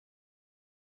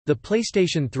The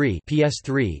PlayStation 3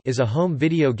 (PS3) is a home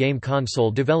video game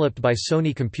console developed by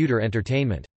Sony Computer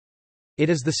Entertainment. It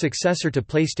is the successor to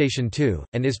PlayStation 2,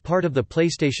 and is part of the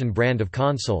PlayStation brand of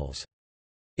consoles.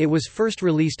 It was first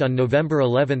released on November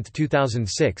 11,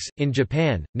 2006, in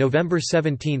Japan, November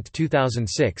 17,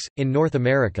 2006, in North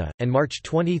America, and March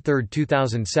 23,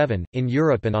 2007, in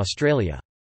Europe and Australia.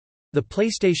 The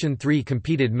PlayStation 3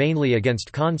 competed mainly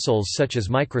against consoles such as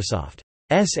Microsoft's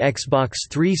Xbox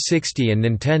 360 and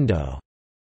Nintendo's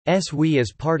Wii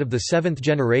as part of the seventh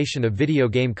generation of video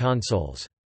game consoles.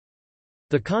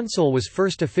 The console was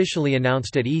first officially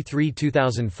announced at E3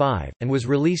 2005, and was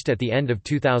released at the end of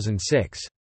 2006.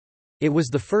 It was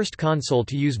the first console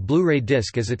to use Blu-ray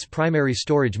disc as its primary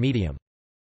storage medium.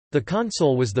 The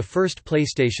console was the first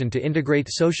PlayStation to integrate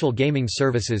social gaming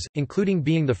services, including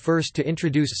being the first to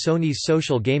introduce Sony's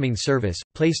social gaming service,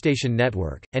 PlayStation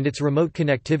Network, and its remote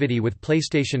connectivity with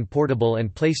PlayStation Portable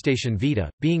and PlayStation Vita,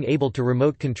 being able to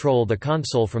remote control the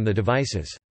console from the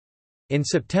devices. In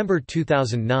September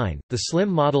 2009, the slim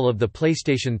model of the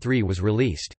PlayStation 3 was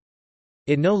released.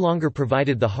 It no longer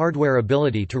provided the hardware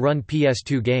ability to run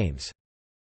PS2 games.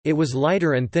 It was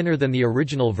lighter and thinner than the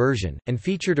original version, and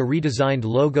featured a redesigned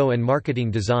logo and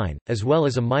marketing design, as well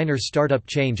as a minor startup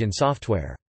change in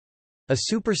software. A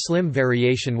super slim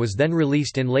variation was then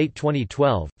released in late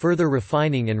 2012, further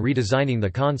refining and redesigning the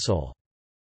console.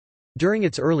 During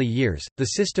its early years, the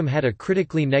system had a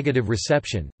critically negative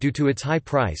reception, due to its high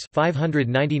price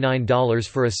 $599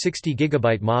 for a 60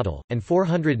 GB model, and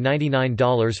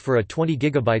 $499 for a 20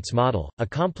 GB model, a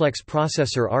complex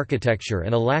processor architecture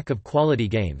and a lack of quality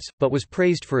games, but was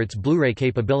praised for its Blu-ray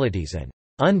capabilities and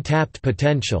untapped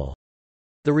potential.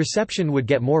 The reception would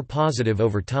get more positive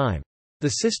over time. The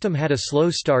system had a slow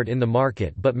start in the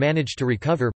market but managed to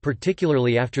recover,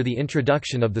 particularly after the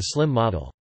introduction of the slim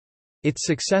model. Its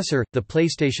successor, the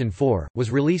PlayStation 4,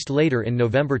 was released later in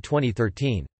November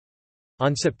 2013.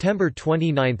 On September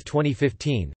 29,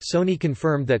 2015, Sony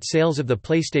confirmed that sales of the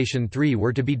PlayStation 3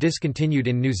 were to be discontinued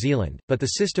in New Zealand, but the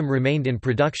system remained in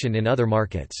production in other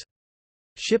markets.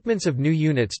 Shipments of new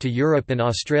units to Europe and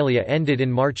Australia ended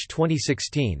in March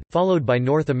 2016, followed by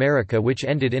North America, which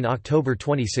ended in October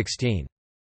 2016.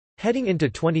 Heading into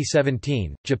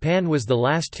 2017, Japan was the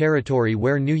last territory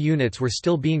where new units were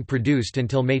still being produced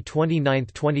until May 29,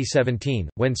 2017,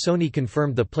 when Sony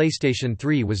confirmed the PlayStation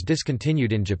 3 was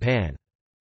discontinued in Japan.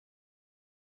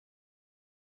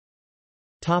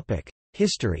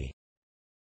 History.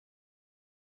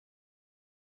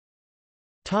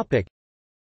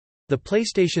 The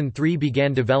PlayStation 3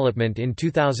 began development in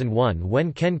 2001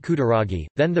 when Ken Kutaragi,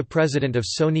 then the president of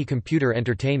Sony Computer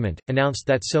Entertainment, announced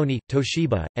that Sony,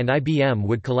 Toshiba, and IBM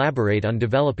would collaborate on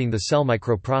developing the Cell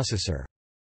microprocessor.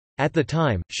 At the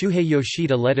time, Shuhei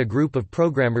Yoshida led a group of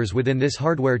programmers within this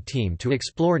hardware team to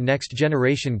explore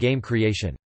next-generation game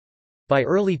creation. By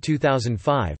early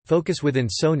 2005, focus within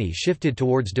Sony shifted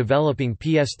towards developing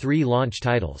PS3 launch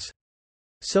titles.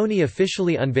 Sony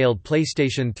officially unveiled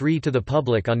PlayStation 3 to the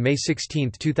public on May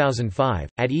 16, 2005,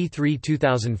 at E3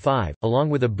 2005, along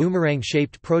with a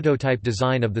boomerang-shaped prototype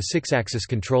design of the six-axis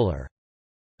controller.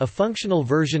 A functional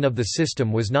version of the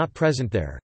system was not present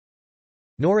there,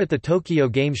 nor at the Tokyo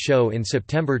Game Show in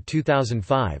September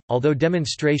 2005, although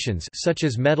demonstrations such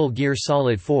as Metal Gear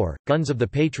Solid 4, Guns of the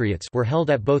Patriots were held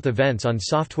at both events on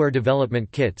software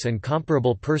development kits and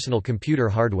comparable personal computer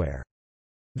hardware.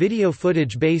 Video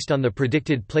footage based on the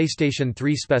predicted PlayStation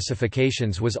 3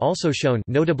 specifications was also shown,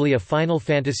 notably a Final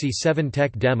Fantasy VII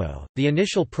tech demo. The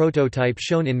initial prototype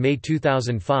shown in May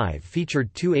 2005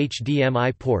 featured 2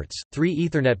 HDMI ports, 3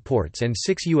 Ethernet ports and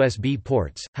 6 USB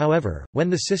ports. However, when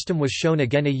the system was shown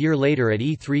again a year later at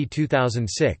E3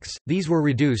 2006, these were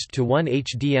reduced to 1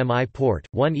 HDMI port,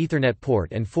 1 Ethernet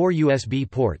port and 4 USB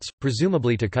ports,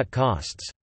 presumably to cut costs.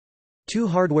 Two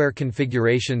hardware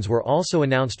configurations were also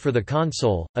announced for the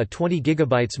console, a 20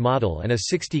 GB model and a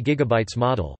 60 GB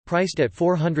model, priced at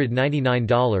 $499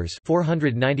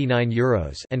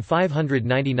 €499 and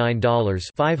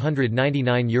 $599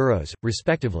 €599,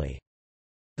 respectively.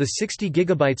 The 60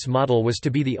 GB model was to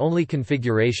be the only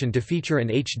configuration to feature an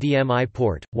HDMI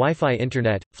port, Wi-Fi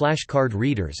Internet, flash card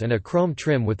readers and a chrome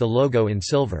trim with the logo in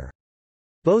silver.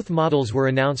 Both models were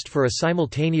announced for a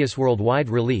simultaneous worldwide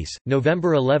release,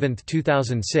 November 11,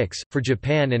 2006, for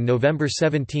Japan and November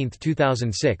 17,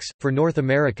 2006, for North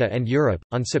America and Europe.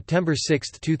 On September 6,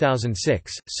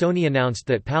 2006, Sony announced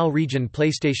that PAL region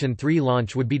PlayStation 3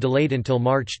 launch would be delayed until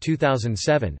March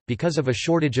 2007, because of a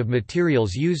shortage of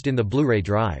materials used in the Blu-ray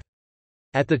drive.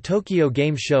 At the Tokyo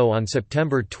Game Show on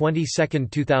September 22,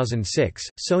 2006,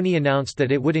 Sony announced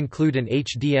that it would include an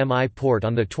HDMI port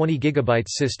on the 20 GB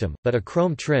system, but a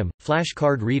chrome trim, flash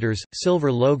card readers,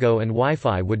 silver logo and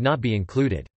Wi-Fi would not be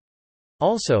included.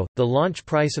 Also, the launch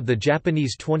price of the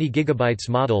Japanese 20 GB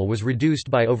model was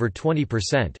reduced by over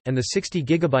 20%, and the 60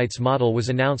 GB model was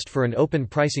announced for an open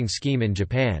pricing scheme in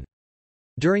Japan.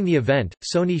 During the event,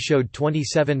 Sony showed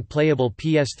 27 playable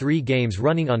PS3 games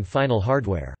running on final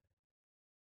hardware.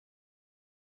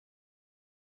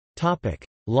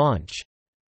 Launch.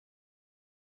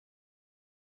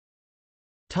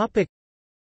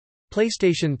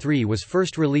 PlayStation 3 was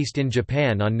first released in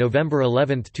Japan on November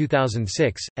 11,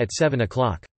 2006, at 7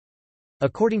 o'clock.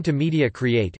 According to Media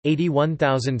Create,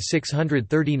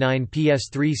 81,639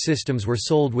 PS3 systems were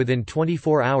sold within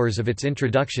 24 hours of its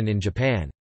introduction in Japan.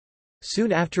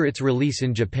 Soon after its release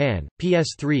in Japan,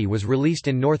 PS3 was released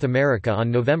in North America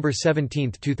on November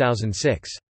 17,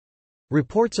 2006.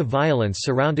 Reports of violence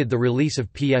surrounded the release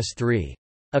of PS3.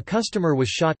 A customer was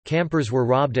shot, campers were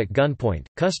robbed at gunpoint,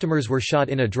 customers were shot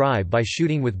in a drive-by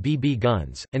shooting with BB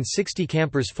guns, and 60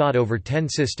 campers fought over 10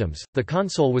 systems. The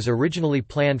console was originally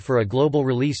planned for a global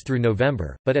release through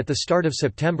November, but at the start of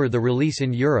September the release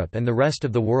in Europe and the rest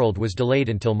of the world was delayed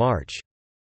until March.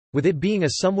 With it being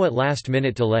a somewhat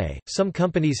last-minute delay, some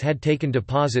companies had taken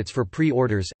deposits for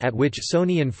pre-orders, at which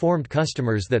Sony informed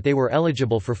customers that they were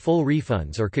eligible for full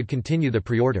refunds or could continue the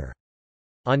pre-order.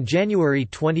 On January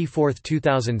 24,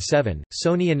 2007,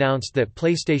 Sony announced that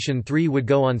PlayStation 3 would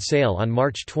go on sale on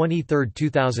March 23,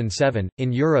 2007,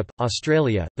 in Europe,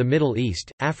 Australia, the Middle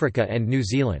East, Africa and New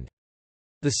Zealand.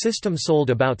 The system sold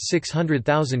about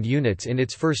 600,000 units in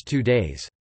its first 2 days.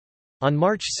 On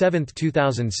March 7,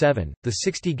 2007, the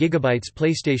 60 GB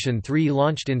PlayStation 3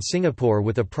 launched in Singapore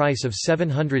with a price of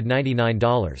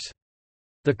 $799.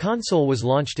 The console was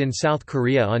launched in South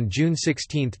Korea on June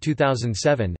 16,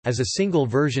 2007, as a single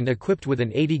version equipped with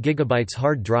an 80 GB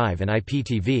hard drive and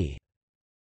IPTV.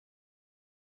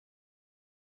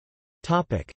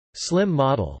 Slim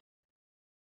model.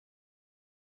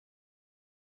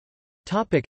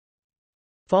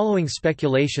 Following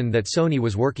speculation that Sony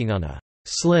was working on a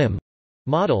 «slim»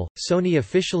 model, Sony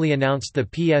officially announced the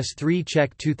PS3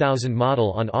 Czech 2000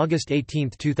 model on August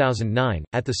 18, 2009,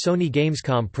 at the Sony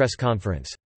Gamescom press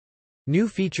conference. New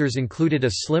features included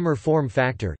a slimmer form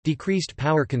factor, decreased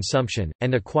power consumption,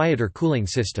 and a quieter cooling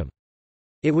system.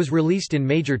 It was released in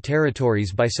major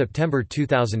territories by September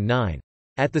 2009.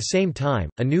 At the same time,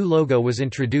 a new logo was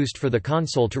introduced for the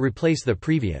console to replace the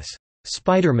previous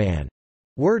Spider-Man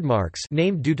wordmarks,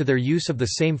 named due to their use of the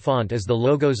same font as the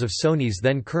logos of Sony's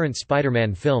then current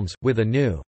Spider-Man films, with a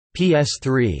new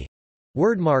PS3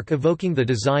 wordmark evoking the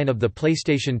design of the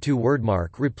PlayStation 2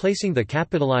 wordmark replacing the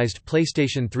capitalized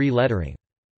PlayStation 3 lettering.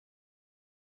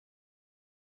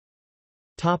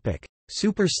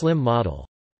 Super slim model.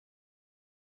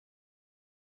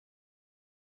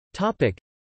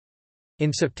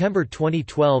 In September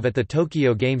 2012 at the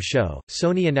Tokyo Game Show,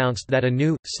 Sony announced that a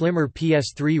new, slimmer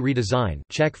PS3 redesign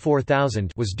Czech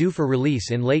 4000 was due for release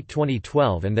in late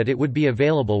 2012 and that it would be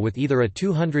available with either a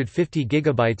 250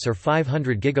 GB or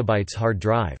 500 GB hard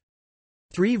drive.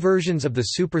 3 versions of the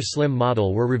super slim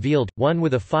model were revealed, one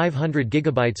with a 500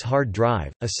 GB hard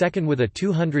drive, a second with a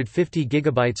 250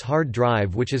 GB hard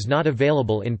drive which is not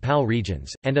available in PAL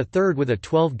regions, and a third with a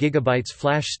 12 GB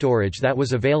flash storage that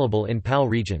was available in PAL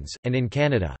regions, and in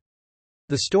Canada.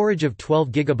 The storage of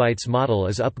 12 GB model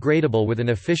is upgradable with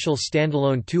an official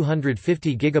standalone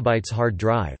 250 GB hard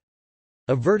drive.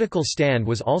 A vertical stand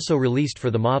was also released for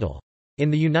the model. In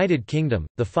the United Kingdom,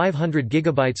 the 500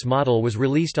 GB model was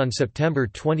released on September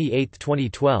 28,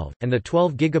 2012, and the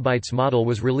 12 GB model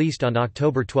was released on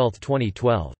October 12,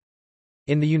 2012.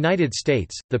 In the United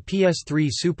States, the PS3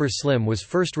 Super Slim was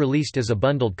first released as a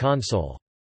bundled console.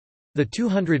 The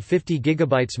 250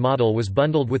 GB model was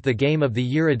bundled with the Game of the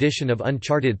Year edition of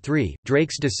Uncharted 3: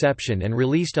 Drake's Deception and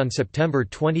released on September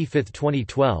 25,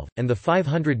 2012, and the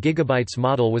 500 GB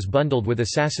model was bundled with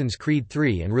Assassin's Creed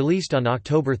 3 and released on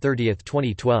October 30,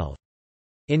 2012.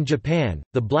 In Japan,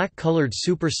 the black-colored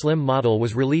Super Slim model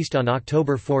was released on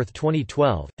October 4,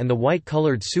 2012, and the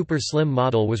white-colored Super Slim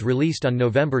model was released on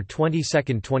November 22,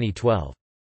 2012.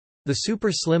 The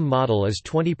Super Slim model is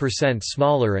 20%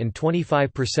 smaller and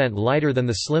 25% lighter than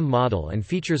the Slim model and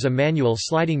features a manual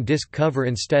sliding disc cover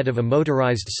instead of a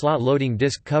motorized slot-loading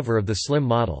disc cover of the Slim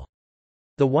model.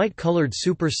 The white-colored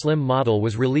Super Slim model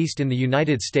was released in the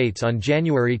United States on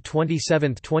January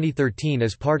 27, 2013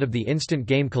 as part of the Instant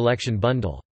Game Collection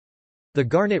bundle. The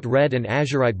garnet red and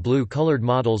azurite blue colored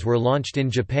models were launched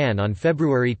in Japan on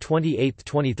February 28,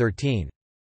 2013.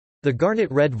 The Garnet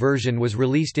Red version was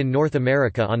released in North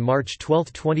America on March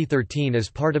 12, 2013 as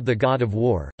part of the God of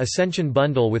War Ascension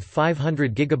bundle with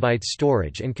 500 GB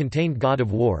storage and contained God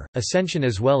of War Ascension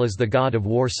as well as the God of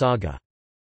War Saga.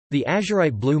 The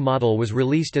Azurite Blue model was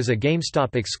released as a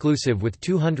GameStop exclusive with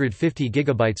 250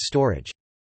 GB storage.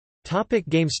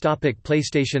 GameStop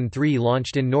PlayStation 3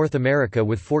 launched in North America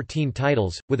with 14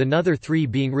 titles, with another 3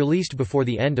 being released before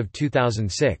the end of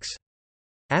 2006.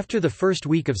 After the first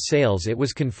week of sales, it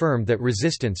was confirmed that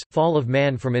Resistance: Fall of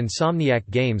Man from Insomniac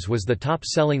Games was the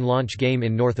top-selling launch game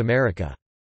in North America.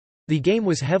 The game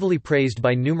was heavily praised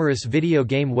by numerous video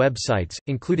game websites,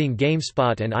 including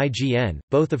GameSpot and IGN,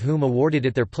 both of whom awarded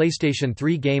it their PlayStation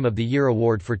 3 Game of the Year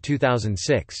award for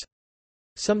 2006.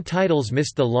 Some titles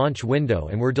missed the launch window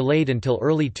and were delayed until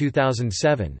early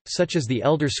 2007, such as The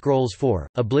Elder Scrolls IV,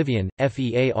 Oblivion,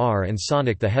 FEAR and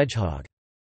Sonic the Hedgehog.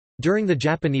 During the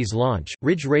Japanese launch,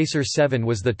 Ridge Racer 7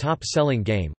 was the top-selling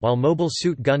game, while Mobile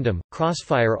Suit Gundam: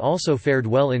 Crossfire also fared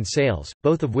well in sales,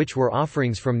 both of which were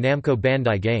offerings from Namco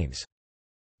Bandai Games.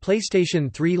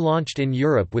 PlayStation 3 launched in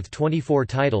Europe with 24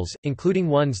 titles, including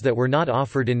ones that were not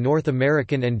offered in North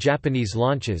American and Japanese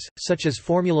launches, such as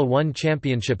Formula 1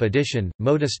 Championship Edition,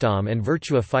 Motorstorm and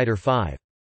Virtua Fighter 5.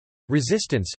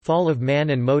 Resistance: Fall of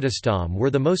Man and Motorstorm were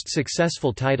the most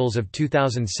successful titles of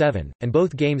 2007, and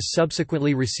both games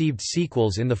subsequently received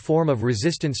sequels in the form of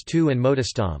Resistance 2 and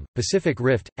Motorstorm. Pacific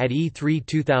Rift: At E3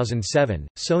 2007,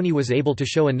 Sony was able to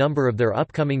show a number of their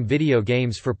upcoming video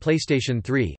games for PlayStation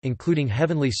 3, including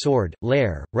Heavenly Sword,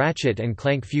 Lair, Ratchet &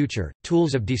 Clank Future,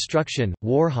 Tools of Destruction,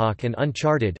 Warhawk and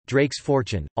Uncharted: Drake's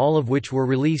Fortune, all of which were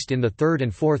released in the third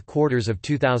and fourth quarters of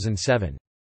 2007.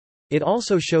 It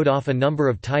also showed off a number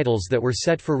of titles that were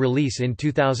set for release in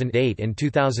 2008 and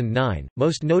 2009,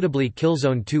 most notably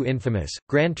Killzone 2 Infamous,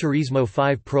 Gran Turismo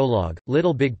 5 Prologue,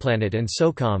 Little Big Planet and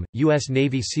SOCOM, U.S.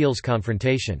 Navy SEALs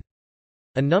Confrontation.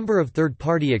 A number of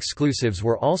third-party exclusives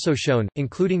were also shown,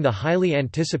 including the highly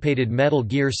anticipated Metal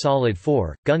Gear Solid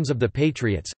 4, Guns of the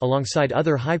Patriots, alongside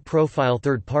other high-profile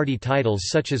third-party titles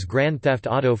such as Grand Theft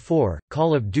Auto 4,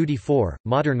 Call of Duty 4,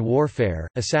 Modern Warfare,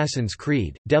 Assassin's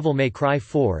Creed, Devil May Cry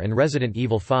 4 and Resident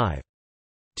Evil 5.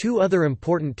 Two other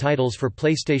important titles for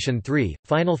PlayStation 3,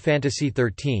 Final Fantasy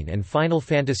XIII and Final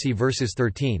Fantasy Versus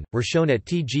 13, were shown at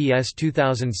TGS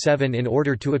 2007 in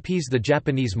order to appease the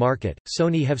Japanese market.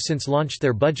 Sony have since launched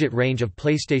their budget range of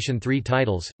PlayStation 3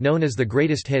 titles, known as the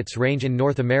Greatest Hits range in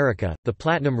North America, the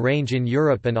Platinum range in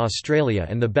Europe and Australia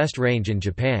and the Best range in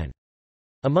Japan.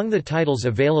 Among the titles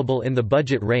available in the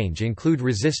budget range include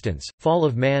Resistance: Fall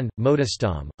of Man,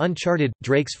 Motorstorm, Uncharted,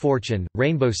 Drake's Fortune,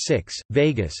 Rainbow Six,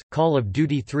 Vegas, Call of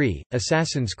Duty 3,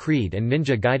 Assassin's Creed and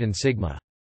Ninja Gaiden Sigma.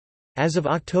 As of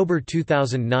October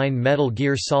 2009, Metal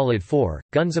Gear Solid 4,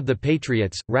 Guns of the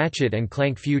Patriots, Ratchet &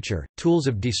 Clank Future, Tools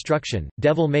of Destruction,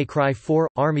 Devil May Cry 4,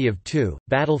 Army of Two,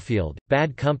 Battlefield,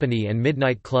 Bad Company and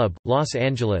Midnight Club, Los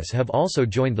Angeles have also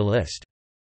joined the list.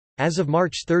 As of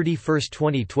March 31,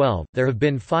 2012, there have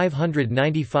been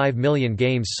 595 million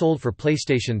games sold for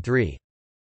PlayStation 3.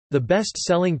 The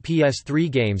best-selling PS3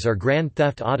 games are Grand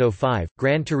Theft Auto 5,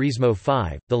 Gran Turismo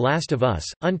 5, The Last of Us,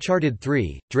 Uncharted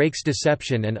 3, Drake's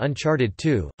Deception and Uncharted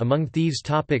 2. Among Thieves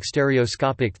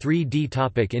Stereoscopic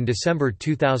 3D In December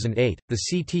 2008, the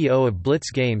CTO of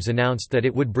Blitz Games announced that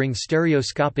it would bring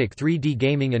stereoscopic 3D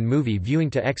gaming and movie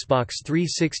viewing to Xbox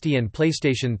 360 and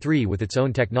PlayStation 3 with its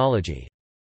own technology.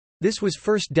 This was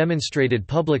first demonstrated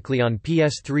publicly on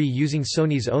PS3 using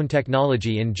Sony's own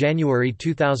technology in January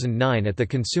 2009 at the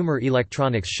Consumer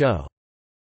Electronics Show.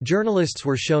 Journalists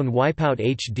were shown Wipeout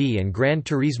HD and Gran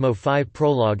Turismo 5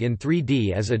 Prologue in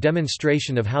 3D as a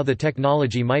demonstration of how the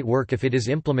technology might work if it is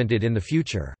implemented in the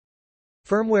future.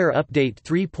 Firmware Update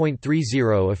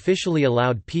 3.30 officially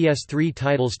allowed PS3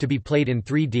 titles to be played in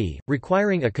 3D,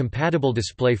 requiring a compatible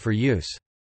display for use.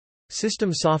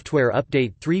 System Software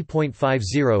Update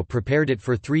 3.50 prepared it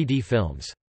for 3D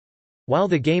films. While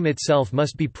the game itself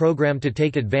must be programmed to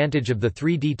take advantage of the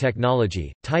 3D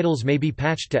technology, titles may be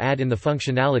patched to add in the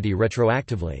functionality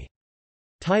retroactively.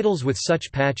 Titles with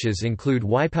such patches include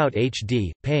Wipeout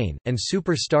HD, Pain, and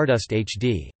Super Stardust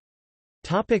HD.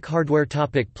 Hardware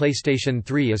PlayStation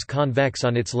 3 is convex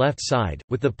on its left side,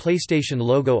 with the PlayStation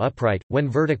logo upright, when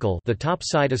vertical the top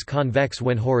side is convex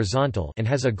when horizontal and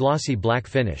has a glossy black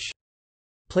finish.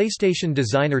 PlayStation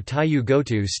designer Taiyu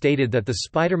Goto stated that the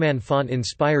Spider-Man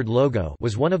font-inspired logo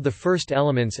was one of the first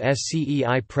elements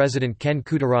SCEI president Ken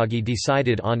Kutaragi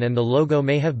decided on, and the logo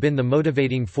may have been the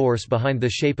motivating force behind the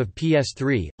shape of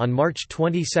PS3. On March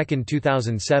 22,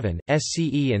 2007,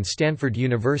 SCE and Stanford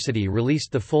University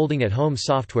released the Folding at Home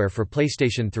software for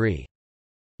PlayStation 3.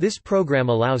 This program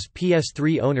allows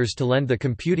PS3 owners to lend the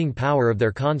computing power of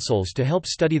their consoles to help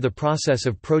study the process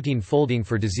of protein folding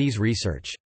for disease research.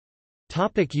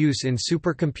 Use in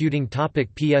supercomputing.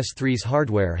 PS3's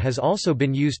hardware has also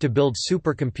been used to build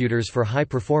supercomputers for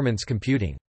high-performance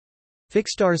computing.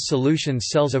 Fixstars Solutions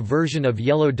sells a version of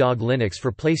Yellow Dog Linux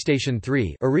for PlayStation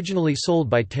 3, originally sold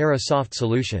by Terra Soft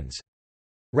Solutions.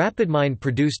 RapidMind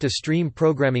produced a stream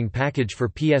programming package for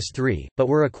PS3, but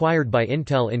were acquired by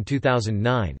Intel in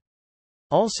 2009.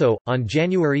 Also, on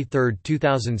January 3,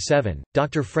 2007,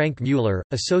 Dr. Frank Mueller,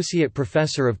 Associate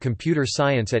Professor of Computer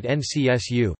Science at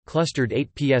NCSU, clustered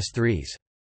 8 PS3s.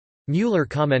 Mueller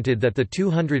commented that the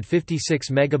 256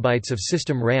 MB of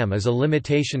system RAM is a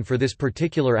limitation for this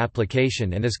particular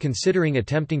application and is considering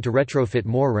attempting to retrofit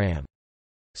more RAM.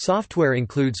 Software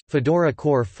includes Fedora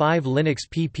Core 5, Linux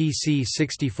PPC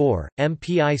 64,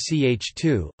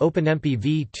 MPICH2, OpenMP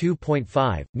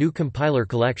v2.5, GNU Compiler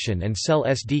Collection and Cell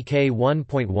SDK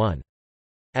 1.1.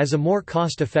 As a more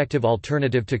cost-effective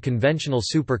alternative to conventional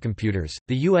supercomputers,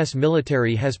 the U.S.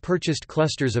 military has purchased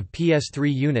clusters of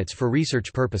PS3 units for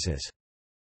research purposes.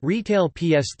 Retail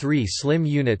PS3 Slim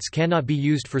units cannot be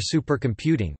used for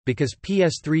supercomputing, because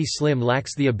PS3 Slim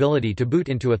lacks the ability to boot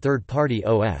into a third-party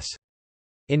OS.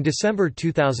 In December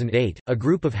 2008, a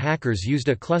group of hackers used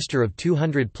a cluster of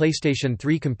 200 PlayStation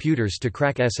 3 computers to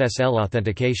crack SSL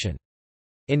authentication.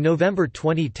 In November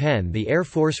 2010, the Air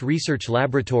Force Research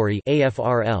Laboratory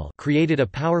 (AFRL) created a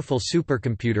powerful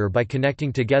supercomputer by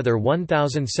connecting together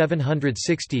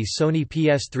 1,760 Sony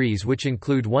PS3s, which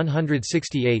include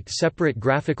 168 separate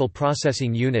graphical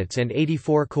processing units and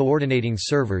 84 coordinating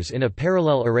servers in a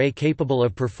parallel array capable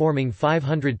of performing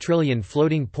 500 trillion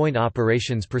floating point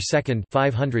operations per second,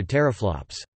 500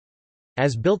 teraflops.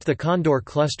 As built, the Condor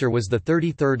cluster was the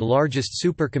 33rd largest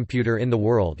supercomputer in the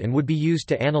world and would be used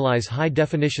to analyze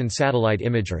high-definition satellite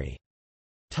imagery.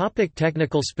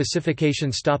 Technical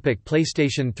specifications.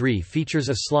 PlayStation 3 features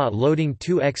a slot-loading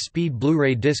 2x speed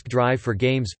Blu-ray disc drive for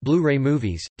games, Blu-ray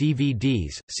movies,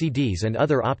 DVDs, CDs and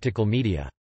other optical media.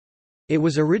 It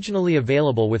was originally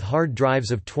available with hard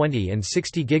drives of 20 and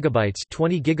 60 GB.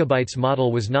 20 GB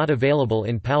model was not available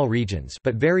in PAL regions,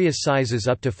 but various sizes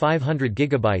up to 500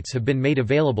 GB have been made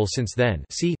available since then.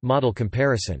 See model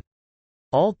comparison.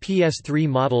 All PS3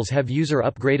 models have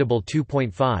user-upgradable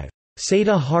 2.5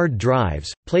 SATA hard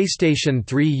drives. PlayStation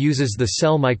 3 uses the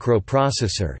Cell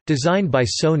microprocessor, designed by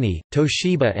Sony,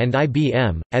 Toshiba and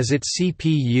IBM, as its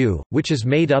CPU, which is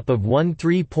made up of one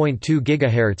 3.2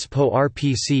 GHz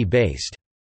PowerPC-based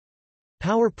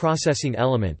Power Processing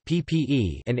Element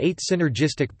 (PPE) and 8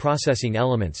 Synergistic Processing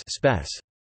Elements (SPEC).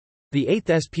 The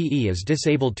 8th SPE is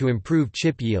disabled to improve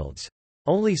chip yields.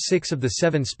 Only 6 of the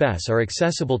 7 SPECs are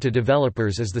accessible to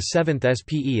developers, as the 7th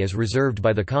SPE is reserved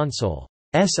by the console's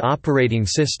operating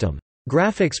system.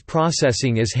 Graphics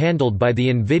processing is handled by the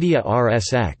NVIDIA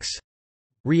RSX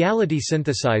Reality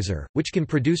Synthesizer, which can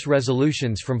produce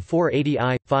resolutions from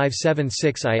 480i,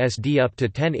 576 ISD up to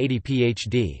 1080p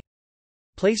HD.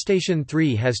 PlayStation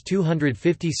 3 has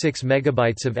 256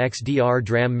 MB of XDR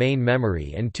DRAM main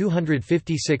memory and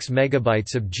 256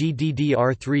 MB of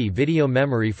GDDR3 video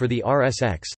memory for the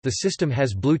RSX. The system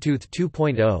has Bluetooth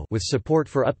 2.0 with support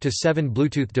for up to 7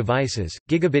 Bluetooth devices,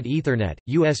 Gigabit Ethernet,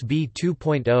 USB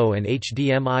 2.0 and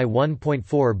HDMI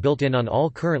 1.4 built in on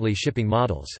all currently shipping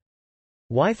models.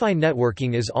 Wi-Fi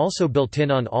networking is also built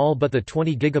in on all but the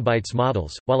 20 GB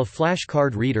models, while a flash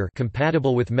card reader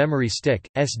compatible with memory stick,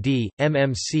 SD,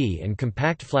 MMC and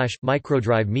compact flash,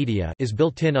 microdrive media is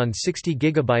built in on 60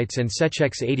 GB and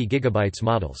SechX 80 GB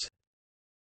models.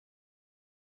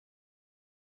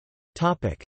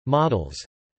 Models.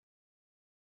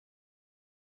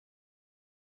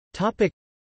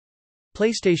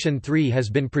 PlayStation 3 has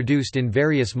been produced in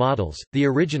various models, the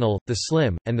original, the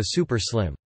Slim, and the Super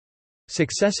Slim.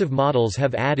 Successive models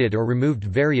have added or removed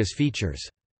various features.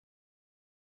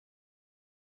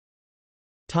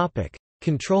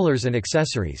 Controllers and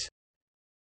accessories.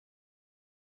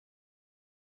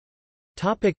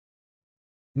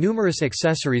 Numerous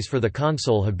accessories for the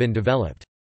console have been developed.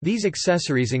 These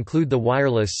accessories include the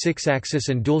wireless 6-axis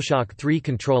and DualShock 3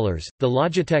 controllers, the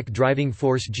Logitech Driving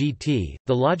Force GT,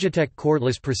 the Logitech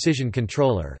cordless precision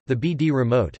controller, the BD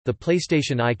remote, the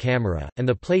PlayStation Eye camera, and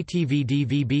the Play TV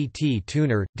DVB-T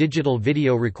tuner, digital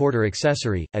video recorder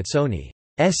accessory. At Sony's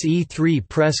E3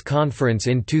 press conference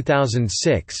in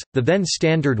 2006, the then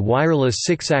standard wireless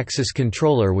 6-axis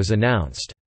controller was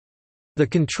announced. The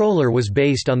controller was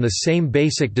based on the same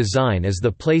basic design as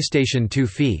the PlayStation 2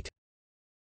 Feet.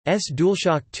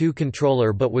 DualShock 2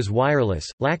 controller but was wireless,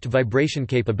 lacked vibration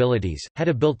capabilities, had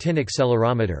a built-in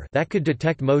accelerometer that could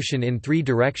detect motion in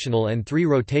 3-directional and 3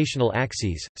 rotational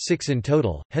axes, 6 in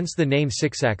total, hence the name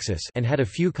 6-axis, and had a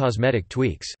few cosmetic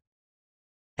tweaks.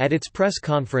 At its press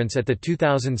conference at the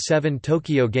 2007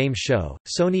 Tokyo Game Show,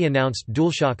 Sony announced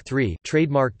DualShock 3,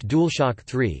 trademarked DualShock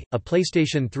 3, a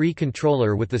PlayStation 3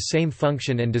 controller with the same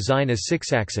function and design as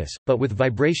 6-axis, but with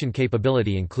vibration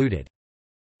capability included.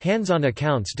 Hands-on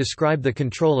accounts describe the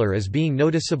controller as being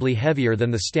noticeably heavier than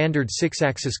the standard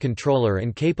 6-axis controller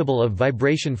and capable of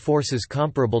vibration forces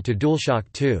comparable to DualShock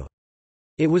 2.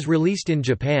 It was released in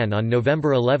Japan on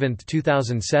November 11,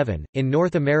 2007, in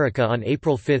North America on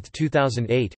April 5,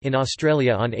 2008, in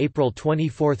Australia on April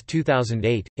 24,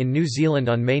 2008, in New Zealand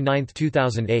on May 9,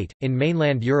 2008, in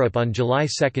mainland Europe on July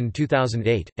 2,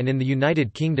 2008, and in the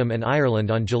United Kingdom and Ireland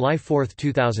on July 4,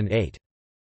 2008.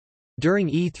 During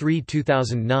E3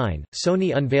 2009,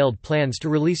 Sony unveiled plans to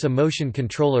release a motion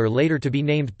controller later to be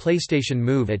named PlayStation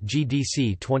Move at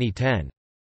GDC 2010.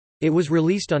 It was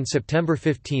released on September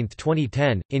 15,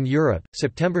 2010, in Europe,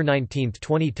 September 19,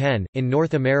 2010, in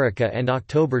North America and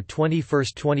October 21,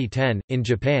 2010, in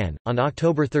Japan. On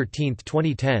October 13,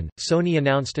 2010, Sony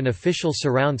announced an official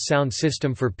surround sound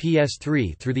system for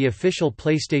PS3 through the official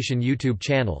PlayStation YouTube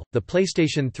channel. The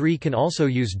PlayStation 3 can also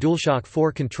use DualShock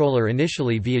 4 controller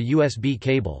initially via USB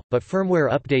cable, but firmware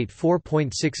update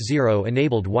 4.60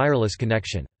 enabled wireless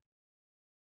connection.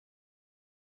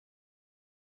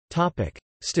 Topic: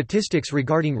 Statistics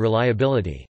regarding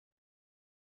reliability.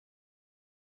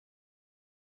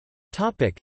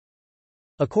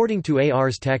 According to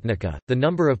Ars Technica, the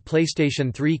number of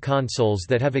PlayStation 3 consoles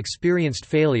that have experienced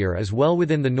failure is well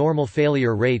within the normal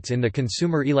failure rates in the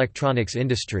consumer electronics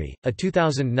industry. A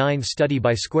 2009 study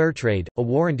by SquareTrade, a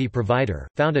warranty provider,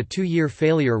 found a 2-year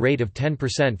failure rate of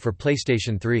 10% for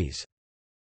PlayStation 3s.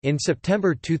 In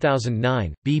September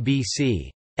 2009, BBC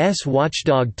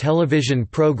Watchdog television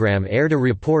program aired a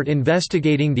report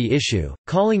investigating the issue,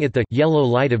 calling it the "yellow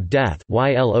light of death"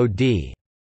 (YLOD).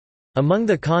 Among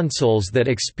the consoles that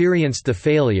experienced the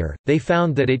failure, they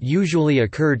found that it usually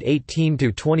occurred 18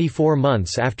 to 24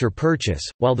 months after purchase,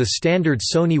 while the standard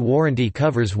Sony warranty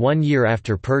covers 1 year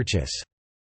after purchase.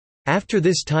 After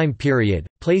this time period,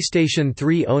 PlayStation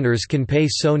 3 owners can pay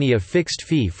Sony a fixed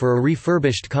fee for a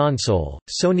refurbished console.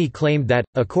 Sony claimed that,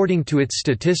 according to its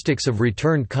statistics of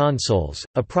returned consoles,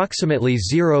 approximately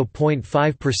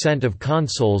 0.5% of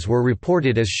consoles were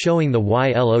reported as showing the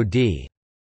YLOD.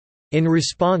 In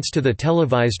response to the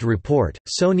televised report,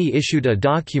 Sony issued a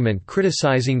document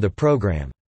criticizing the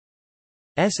program's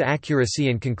accuracy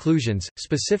and conclusions,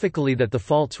 specifically that the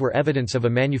faults were evidence of a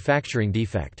manufacturing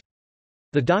defect.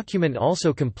 The document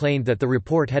also complained that the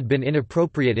report had been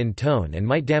inappropriate in tone and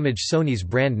might damage Sony's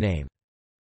brand name.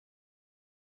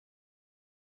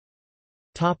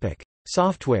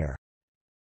 Software.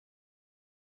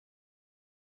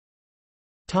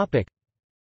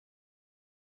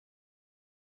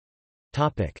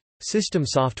 System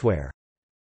software.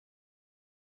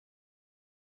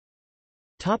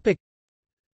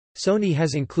 Sony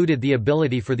has included the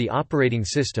ability for the operating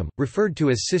system, referred to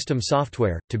as system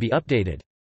software, to be updated.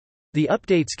 The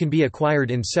updates can be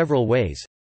acquired in several ways.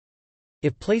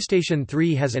 If PlayStation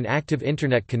 3 has an active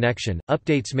Internet connection,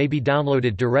 updates may be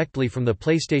downloaded directly from the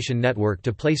PlayStation Network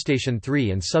to PlayStation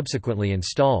 3 and subsequently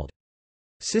installed.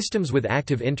 Systems with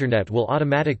active Internet will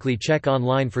automatically check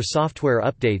online for software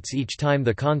updates each time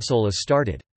the console is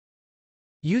started.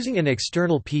 Using an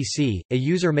external PC, a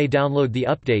user may download the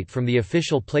update from the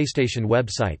official PlayStation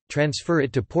website, transfer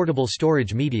it to portable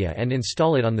storage media and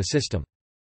install it on the system.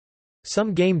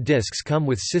 Some game discs come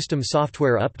with system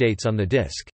software updates on the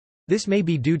disc. This may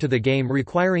be due to the game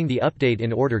requiring the update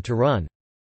in order to run.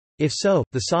 If so,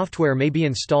 the software may be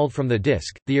installed from the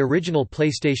disc. The original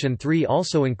PlayStation 3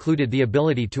 also included the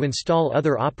ability to install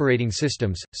other operating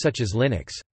systems, such as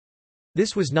Linux.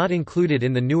 This was not included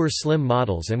in the newer Slim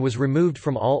models and was removed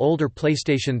from all older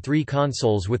PlayStation 3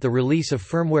 consoles with the release of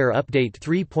firmware update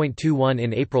 3.21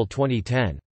 in April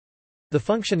 2010. The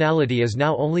functionality is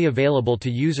now only available to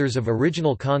users of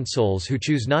original consoles who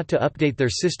choose not to update their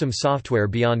system software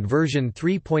beyond version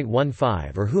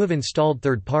 3.15 or who have installed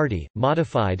third-party,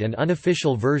 modified and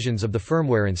unofficial versions of the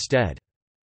firmware instead.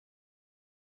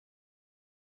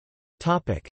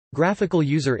 Graphical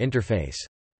user interface.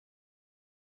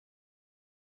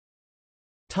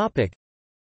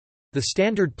 The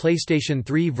standard PlayStation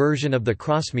 3 version of the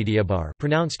Crossmedia Bar,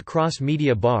 pronounced Cross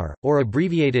Media Bar, or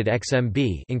abbreviated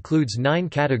XMB, includes 9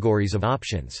 categories of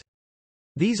options.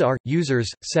 These are, users,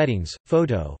 settings,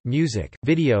 photo, music,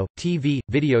 video, TV,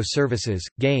 video services,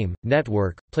 game,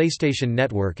 network, PlayStation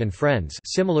Network and Friends,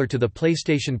 similar to the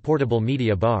PlayStation Portable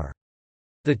Media Bar.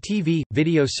 The TV,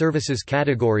 video services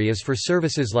category is for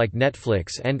services like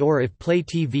Netflix and/or if Play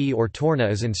TV or Torna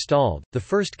is installed. The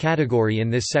first category in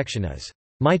this section is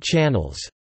My Channels,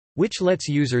 which lets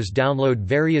users download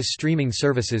various streaming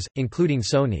services, including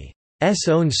Sony's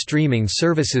own streaming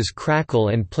services Crackle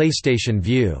and PlayStation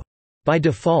Vue. By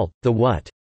default, the What's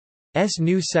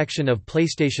New section of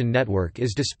PlayStation Network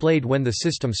is displayed when the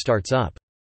system starts up.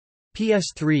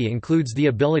 PS3 includes the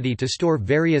ability to store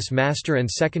various master and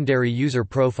secondary user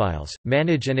profiles,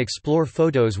 manage and explore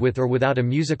photos with or without a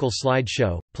musical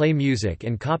slideshow, play music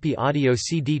and copy audio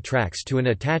CD tracks to an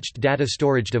attached data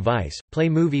storage device, play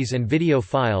movies and video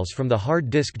files from the hard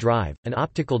disk drive, an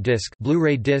optical disc,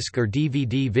 Blu-ray disc or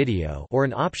DVD video, or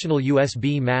an optional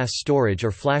USB mass storage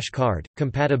or flash card,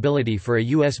 compatibility for a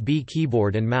USB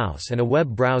keyboard and mouse and a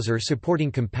web browser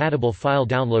supporting compatible file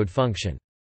download function.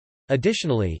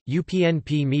 Additionally,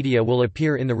 UPnP media will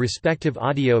appear in the respective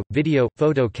audio, video,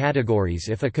 photo categories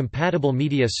if a compatible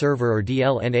media server or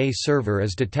DLNA server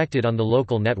is detected on the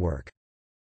local network.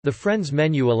 The Friends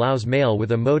menu allows mail with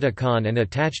emoticon and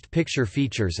attached picture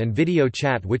features and video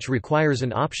chat which requires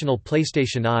an optional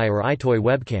PlayStation Eye or iToy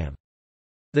webcam.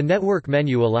 The network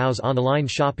menu allows online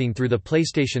shopping through the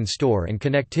PlayStation Store and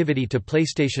connectivity to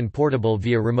PlayStation Portable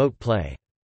via Remote Play.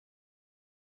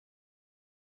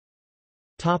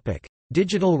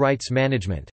 Digital rights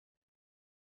management.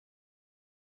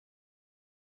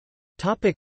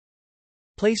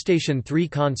 PlayStation 3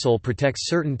 console protects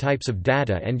certain types of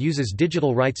data and uses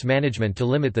digital rights management to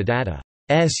limit the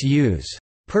data's use.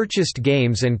 Purchased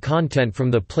games and content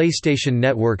from the PlayStation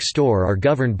Network Store are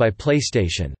governed by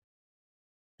PlayStation's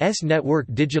Network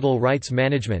Digital Rights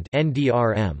Management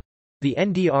 (NDRM). The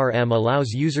NDRM allows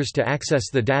users to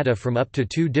access the data from up to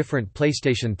 2 different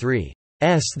PlayStation 3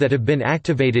 that have been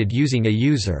activated using a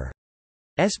user's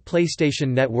PlayStation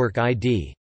Network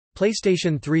ID.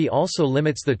 PlayStation 3 also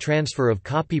limits the transfer of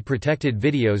copy-protected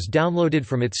videos downloaded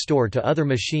from its store to other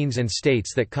machines and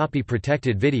states that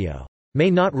copy-protected video may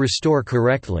not restore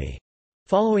correctly,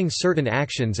 following certain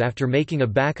actions after making a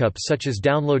backup such as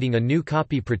downloading a new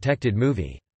copy-protected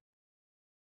movie.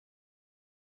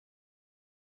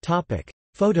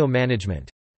 Photo management.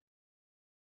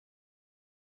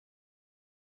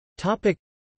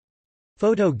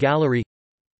 Photo gallery.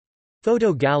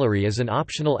 Photo gallery is an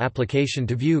optional application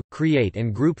to view, create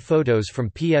and group photos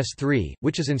from PS3,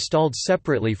 which is installed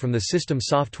separately from the system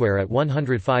software at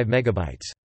 105 MB.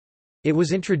 It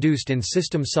was introduced in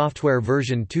System Software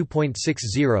version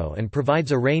 2.60 and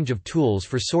provides a range of tools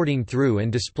for sorting through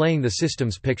and displaying the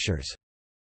system's pictures.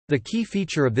 The key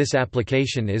feature of this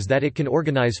application is that it can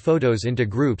organize photos into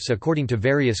groups according to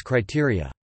various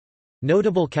criteria.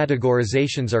 Notable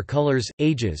categorizations are colors,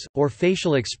 ages, or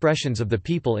facial expressions of the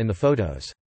people in the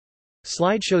photos.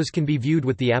 Slideshows can be viewed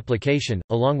with the application,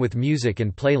 along with music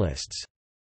and playlists.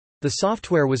 The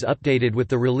software was updated with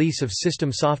the release of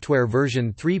System Software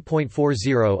version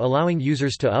 3.40, allowing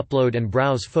users to upload and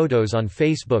browse photos on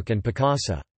Facebook and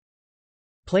Picasa.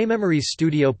 PlayMemories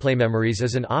Studio. PlayMemories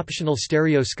is an optional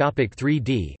stereoscopic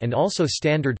 3D and also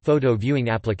standard photo viewing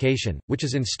application, which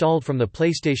is installed from the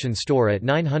PlayStation Store at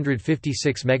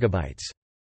 956 MB.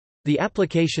 The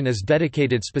application is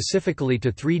dedicated specifically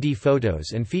to 3D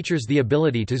photos and features the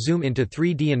ability to zoom into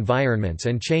 3D environments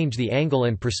and change the angle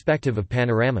and perspective of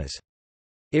panoramas.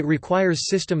 It requires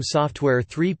System Software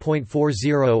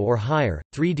 3.40 or higher,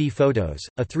 3D photos,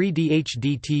 a 3D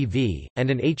HD TV, and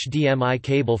an HDMI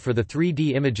cable for the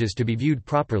 3D images to be viewed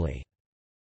properly.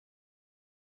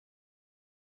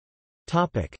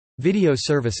 Video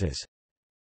services.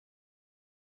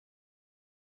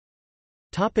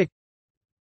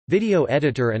 Video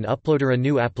Editor and Uploader. A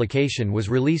new application was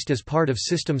released as part of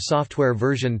System Software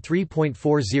version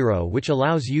 3.40, which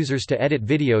allows users to edit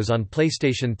videos on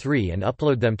PlayStation 3 and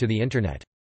upload them to the Internet.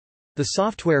 The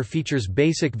software features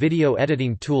basic video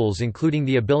editing tools including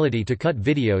the ability to cut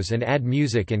videos and add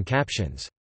music and captions.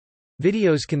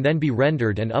 Videos can then be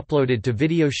rendered and uploaded to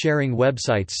video sharing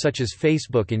websites such as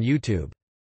Facebook and YouTube.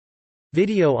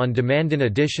 Video on demand. In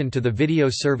addition to the video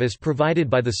service provided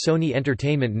by the Sony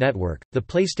Entertainment Network, the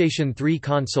PlayStation 3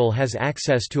 console has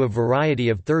access to a variety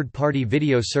of third-party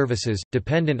video services,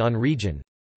 dependent on region.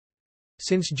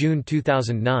 Since June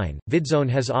 2009, VidZone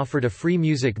has offered a free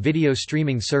music video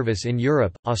streaming service in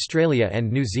Europe, Australia and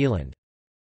New Zealand.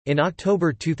 In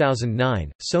October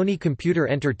 2009, Sony Computer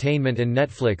Entertainment and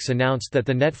Netflix announced that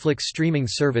the Netflix streaming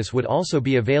service would also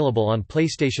be available on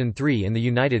PlayStation 3 in the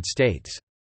United States.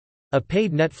 A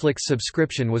paid Netflix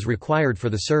subscription was required for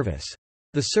the service.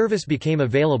 The service became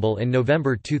available in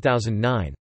November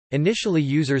 2009. Initially,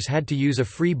 users had to use a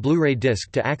free Blu-ray disc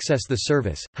to access the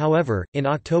service. However, in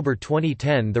October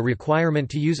 2010, the requirement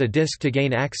to use a disc to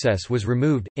gain access was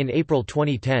removed. In April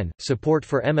 2010, support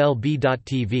for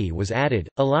MLB.TV was added,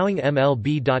 allowing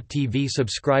MLB.TV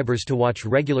subscribers to watch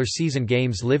regular season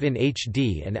games live in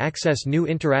HD and access new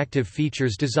interactive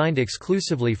features designed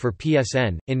exclusively for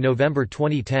PSN. In November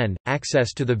 2010,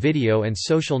 access to the video and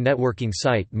social networking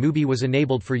site Mubi was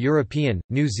enabled for European,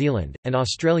 New Zealand, and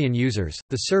Australian users.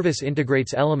 The service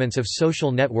integrates elements of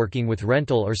social networking with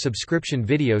rental or subscription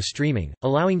video streaming,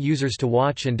 allowing users to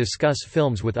watch and discuss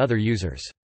films with other users.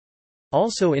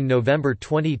 Also in November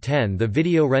 2010, the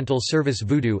video rental service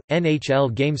Vudu,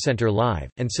 NHL GameCenter Live,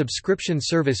 and subscription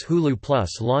service Hulu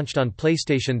Plus launched on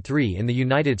PlayStation 3 in the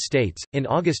United States. In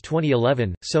August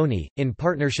 2011, Sony, in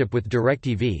partnership with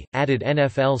DirecTV, added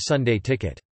NFL Sunday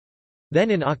Ticket.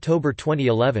 Then in October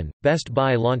 2011, Best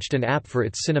Buy launched an app for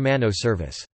its Cinemano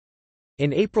service.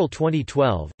 In April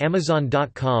 2012,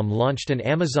 Amazon.com launched an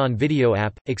Amazon Video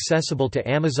app, accessible to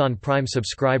Amazon Prime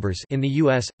subscribers in the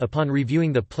U.S. Upon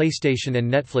reviewing the PlayStation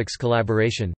and Netflix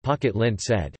collaboration, Pocket Lint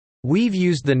said, "We've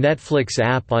used the Netflix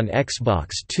app on Xbox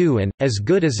too and, as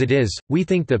good as it is, we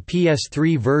think the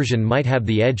PS3 version might have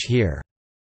the edge here,"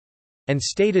 and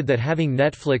stated that having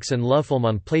Netflix and LoveFilm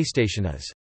on PlayStation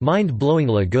is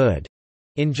mind-blowingly good.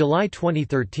 In July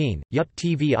 2013, Yup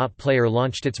TV App Player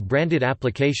launched its branded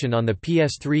application on the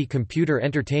PS3 computer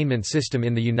entertainment system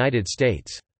in the United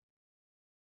States.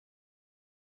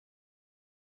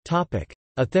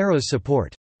 Atheros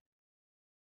support.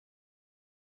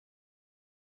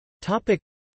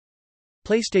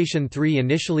 PlayStation 3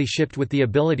 initially shipped with the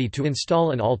ability to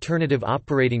install an alternative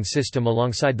operating system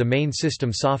alongside the main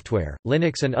system software.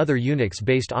 Linux and other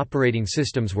Unix-based operating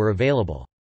systems were available.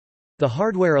 The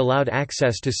hardware allowed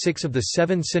access to 6 of the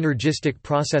 7 synergistic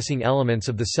processing elements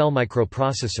of the Cell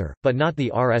microprocessor, but not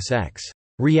the RSX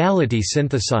reality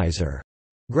synthesizer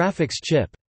graphics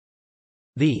chip.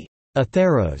 The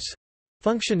Atheros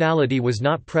functionality was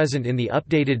not present in the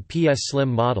updated PS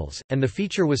Slim models, and the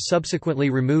feature was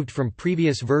subsequently removed from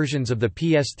previous versions of the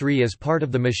PS3 as part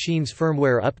of the machine's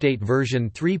firmware update version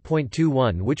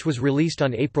 3.21, which was released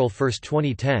on April 1,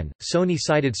 2010. Sony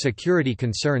cited security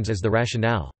concerns as the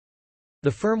rationale. The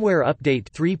firmware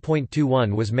update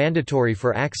 3.21 was mandatory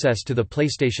for access to the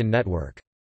PlayStation Network.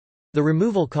 The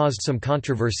removal caused some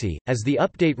controversy, as the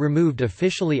update removed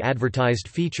officially advertised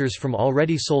features from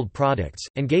already sold products,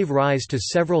 and gave rise to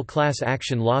several class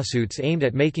action lawsuits aimed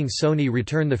at making Sony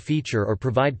return the feature or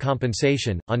provide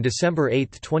compensation. On December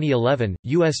 8, 2011,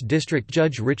 U.S. District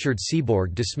Judge Richard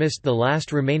Seaborg dismissed the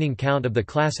last remaining count of the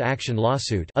class action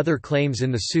lawsuit. Other claims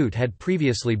in the suit had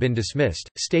previously been dismissed,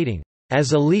 stating,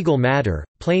 "As a legal matter,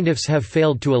 plaintiffs have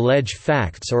failed to allege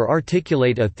facts or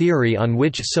articulate a theory on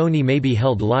which Sony may be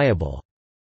held liable."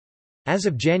 As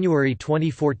of January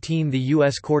 2014, the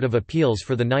U.S. Court of Appeals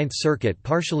for the Ninth Circuit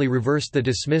partially reversed the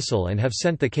dismissal and have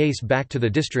sent the case back to the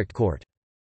district court.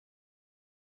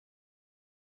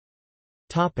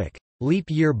 Leap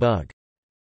year bug.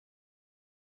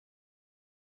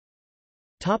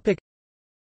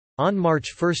 On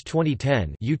March 1,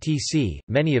 2010 UTC,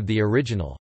 many of the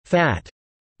original FAT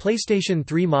PlayStation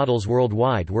 3 models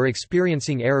worldwide were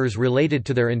experiencing errors related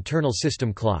to their internal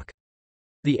system clock.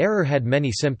 The error had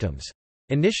many symptoms.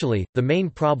 Initially, the main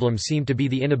problem seemed to be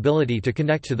the inability to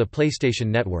connect to the PlayStation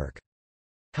Network.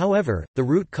 However, the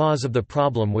root cause of the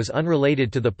problem was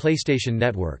unrelated to the PlayStation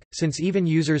Network, since even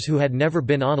users who had never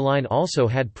been online also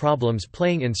had problems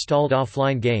playing installed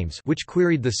offline games, which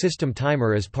queried the system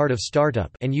timer as part of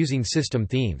startup and using system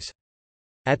themes.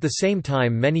 At the same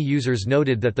time, many users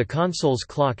noted that the console's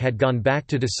clock had gone back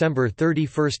to December 31,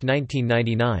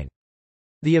 1999.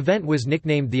 The event was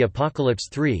nicknamed the Apocalypse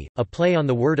 3, a play on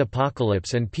the word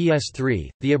apocalypse and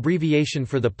PS3, the abbreviation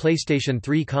for the PlayStation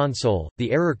 3 console.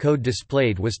 The error code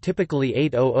displayed was typically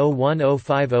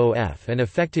 8001050F, and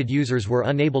affected users were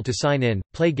unable to sign in,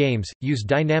 play games, use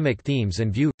dynamic themes,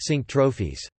 and view sync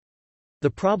trophies. The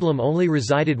problem only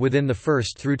resided within the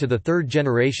first through to the third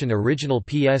generation original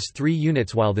PS3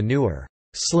 units, while the newer,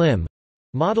 Slim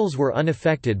models were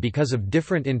unaffected because of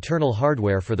different internal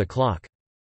hardware for the clock.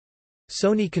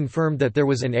 Sony confirmed that there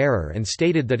was an error and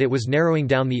stated that it was narrowing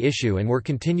down the issue and were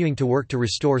continuing to work to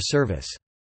restore service.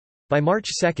 By March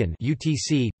 2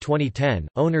 UTC, 2010,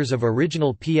 owners of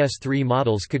original PS3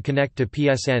 models could connect to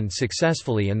PSN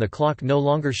successfully and the clock no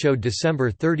longer showed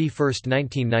December 31,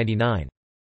 1999.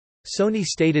 Sony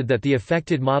stated that the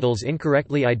affected models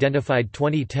incorrectly identified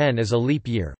 2010 as a leap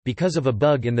year, because of a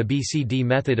bug in the BCD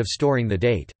method of storing the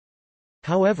date.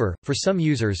 However, for some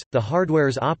users, the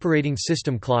hardware's operating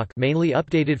system clock, mainly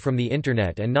updated from the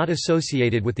Internet and not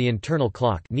associated with the internal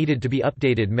clock, needed to be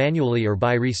updated manually or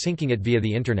by resyncing it via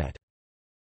the Internet.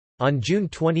 On June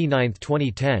 29,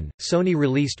 2010, Sony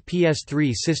released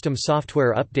PS3 System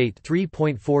Software Update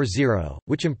 3.40,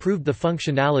 which improved the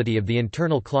functionality of the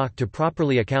internal clock to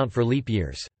properly account for leap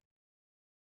years.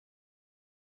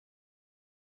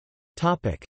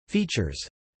 Topic: Features.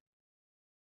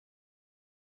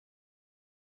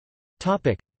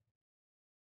 Topic: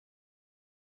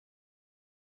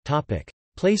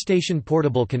 PlayStation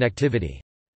Portable connectivity.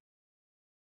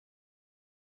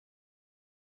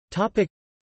 Topic: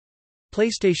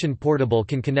 PlayStation Portable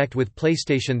can connect with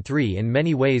PlayStation 3 in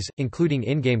many ways, including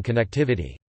in-game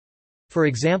connectivity. For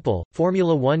example,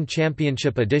 Formula One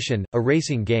Championship Edition, a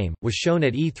racing game, was shown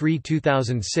at E3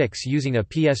 2006 using a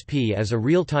PSP as a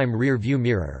real-time rear-view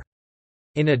mirror.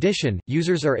 In addition,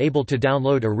 users are able to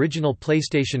download original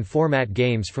PlayStation format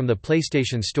games from the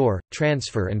PlayStation Store,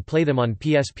 transfer and play them on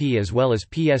PSP as well as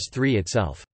PS3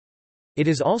 itself. It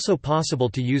is also possible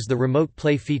to use the Remote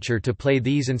Play feature to play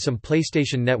these and some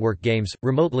PlayStation Network games,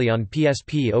 remotely on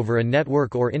PSP over a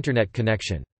network or Internet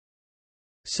connection.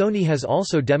 Sony has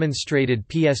also demonstrated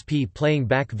PSP playing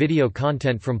back video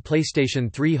content from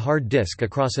PlayStation 3 hard disk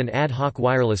across an ad hoc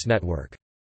wireless network.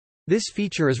 This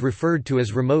feature is referred to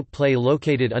as Remote Play,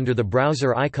 located under the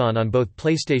browser icon on both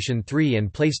PlayStation 3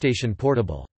 and PlayStation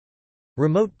Portable.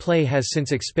 Remote Play has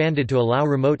since expanded to allow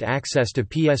remote access to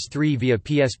PS3 via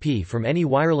PSP from any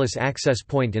wireless access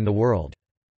point in the world.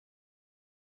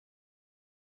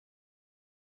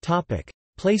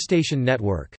 PlayStation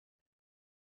Network.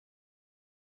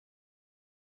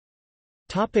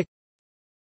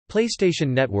 PlayStation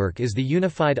Network is the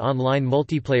unified online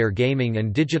multiplayer gaming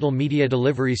and digital media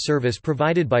delivery service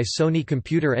provided by Sony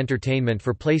Computer Entertainment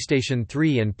for PlayStation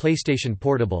 3 and PlayStation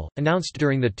Portable, announced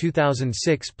during the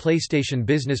 2006 PlayStation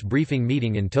Business Briefing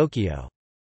meeting in Tokyo.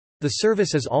 The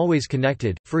service is always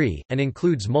connected, free, and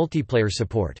includes multiplayer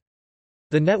support.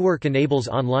 The network enables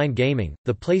online gaming,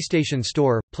 the PlayStation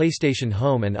Store, PlayStation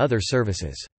Home and other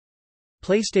services.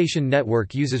 PlayStation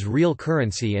Network uses real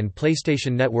currency and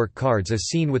PlayStation Network cards as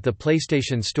seen with the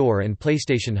PlayStation Store and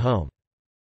PlayStation Home.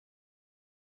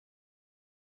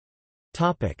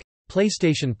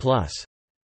 PlayStation Plus.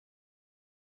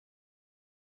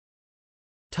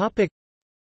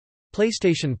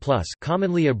 PlayStation Plus,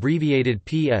 commonly abbreviated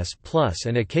PS Plus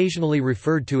and occasionally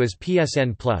referred to as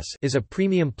PSN Plus, is a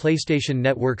premium PlayStation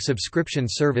Network subscription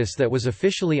service that was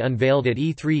officially unveiled at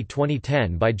E3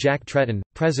 2010 by Jack Tretton,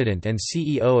 president and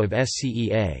CEO of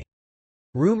SCEA.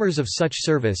 Rumors of such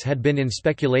service had been in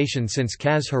speculation since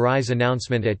Kaz Hirai's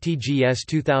announcement at TGS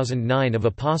 2009 of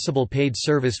a possible paid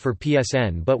service for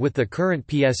PSN, but with the current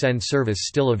PSN service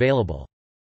still available.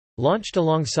 Launched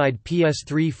alongside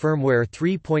PS3 firmware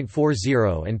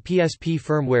 3.40 and PSP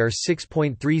firmware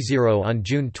 6.30 on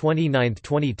June 29,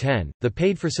 2010, the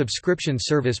paid-for-subscription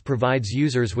service provides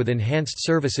users with enhanced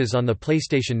services on the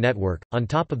PlayStation Network, on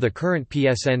top of the current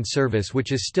PSN service,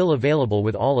 which is still available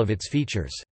with all of its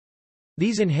features.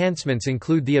 These enhancements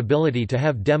include the ability to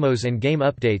have demos and game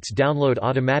updates download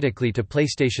automatically to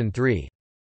PlayStation 3.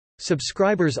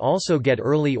 Subscribers also get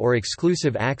early or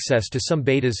exclusive access to some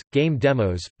betas, game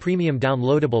demos, premium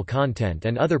downloadable content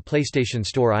and other PlayStation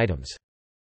Store items.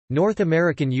 North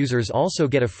American users also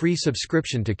get a free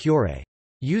subscription to Cure.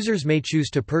 Users may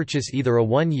choose to purchase either a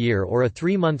 1-year or a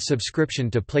 3-month subscription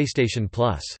to PlayStation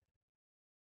Plus.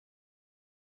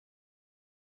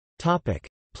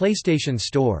 PlayStation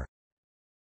Store.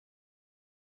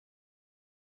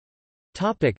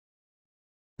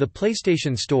 The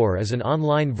PlayStation Store is an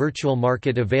online virtual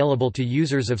market available to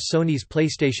users of Sony's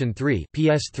PlayStation 3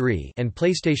 (PS3) and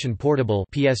PlayStation Portable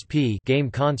 (PSP)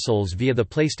 game consoles via the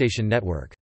PlayStation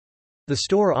Network. The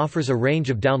store offers a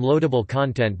range of downloadable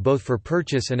content both for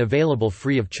purchase and available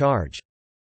free of charge.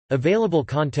 Available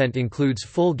content includes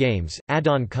full games,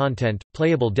 add-on content,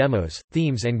 playable demos,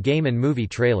 themes and game and movie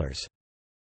trailers.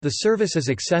 The service is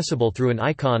accessible through an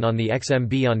icon on the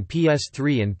XMB on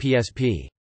PS3 and PSP.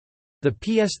 The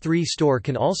PS3 store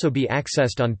can also be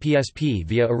accessed on PSP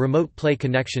via a remote play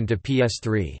connection to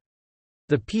PS3.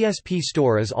 The PSP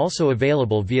store is also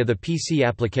available via the PC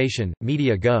application,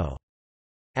 Media Go.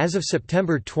 As of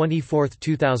September 24,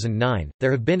 2009,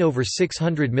 there have been over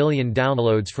 600 million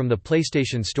downloads from the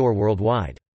PlayStation Store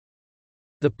worldwide.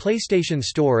 The PlayStation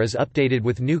Store is updated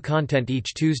with new content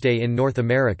each Tuesday in North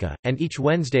America, and each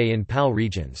Wednesday in PAL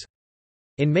regions.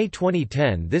 In May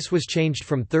 2010 this was changed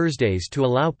from Thursdays to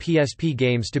allow PSP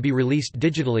games to be released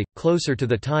digitally, closer to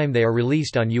the time they are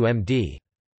released on UMD.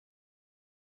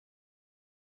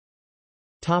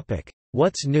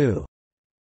 What's new?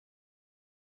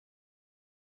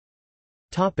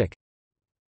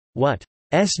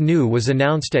 What's New was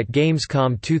announced at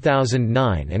Gamescom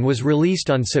 2009 and was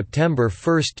released on September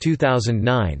 1,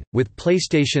 2009, with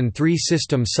PlayStation 3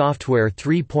 System Software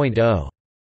 3.0.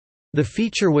 The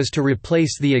feature was to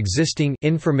replace the existing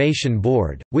information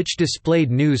board, which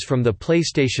displayed news from the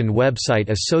PlayStation website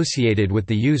associated with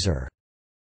the user's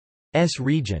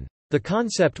region. The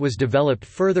concept was developed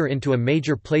further into a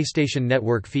major PlayStation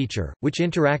Network feature, which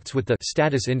interacts with the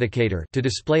status indicator to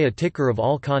display a ticker of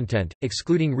all content,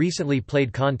 excluding recently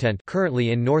played content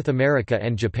currently in North America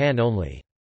and Japan only.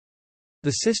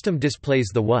 The system displays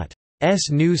the What's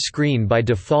New screen by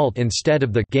default instead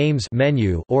of the Games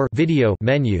menu or Video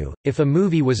menu, if a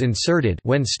movie was inserted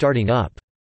when starting up.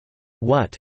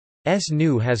 What's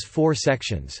New has 4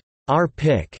 sections. Our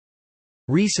Pick,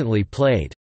 Recently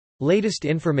Played, Latest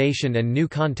information and new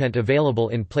content available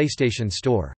in PlayStation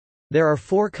Store. There are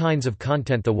 4 kinds of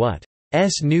content the What's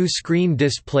New screen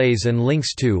displays and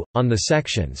links to, on the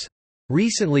sections.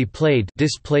 Recently Played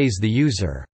displays the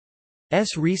user's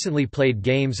recently played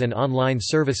games and online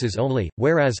services only,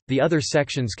 whereas, the other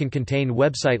sections can contain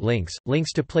website links,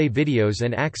 links to play videos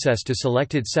and access to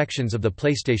selected sections of the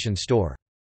PlayStation Store.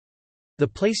 The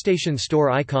PlayStation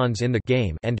Store icons in the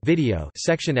Game and Video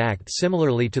section act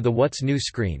similarly to the What's New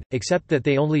screen, except that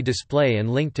they only display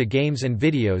and link to games and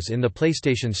videos in the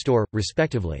PlayStation Store,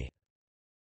 respectively.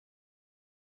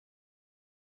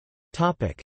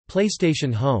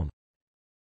 PlayStation Home.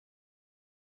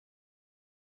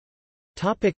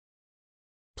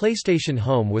 PlayStation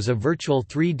Home was a virtual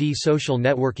 3D social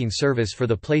networking service for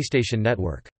the PlayStation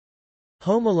Network.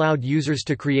 Home allowed users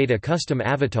to create a custom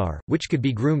avatar, which could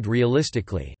be groomed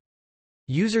realistically.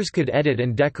 Users could edit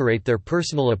and decorate their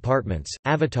personal apartments,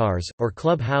 avatars, or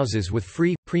club houses with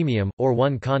free, premium, or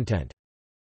one content.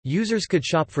 Users could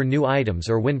shop for new items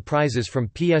or win prizes from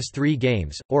PS3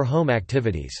 games, or home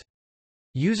activities.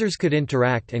 Users could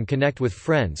interact and connect with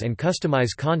friends and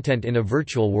customize content in a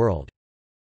virtual world.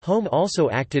 Home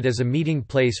also acted as a meeting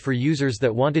place for users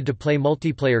that wanted to play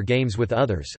multiplayer games with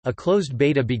others. A closed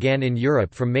beta began in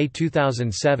Europe from May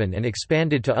 2007 and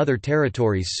expanded to other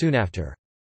territories soon after.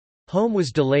 Home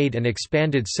was delayed and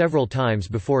expanded several times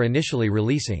before initially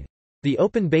releasing. The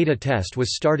open beta test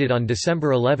was started on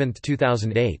December 11,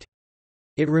 2008.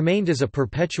 It remained as a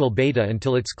perpetual beta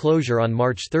until its closure on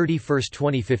March 31,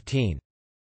 2015.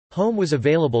 Home was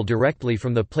available directly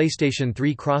from the PlayStation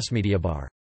 3 cross-media bar.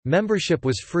 Membership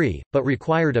was free, but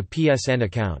required a PSN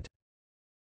account.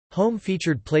 Home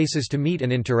featured places to meet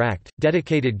and interact,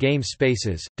 dedicated game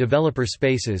spaces, developer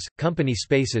spaces, company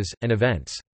spaces, and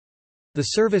events. The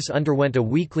service underwent a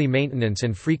weekly maintenance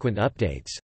and frequent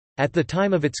updates. At the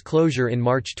time of its closure in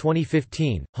March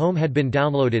 2015, Home had been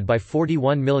downloaded by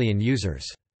 41 million users.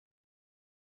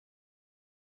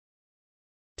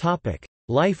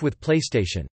 Life with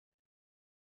PlayStation.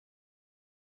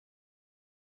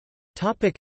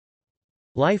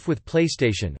 Life with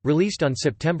PlayStation, released on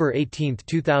September 18,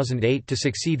 2008 to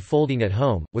succeed Folding at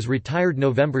Home, was retired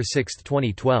November 6,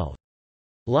 2012.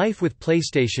 Life with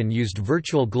PlayStation used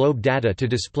virtual globe data to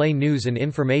display news and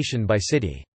information by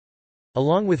city.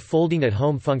 Along with Folding at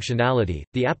Home functionality,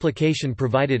 the application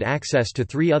provided access to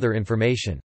 3 other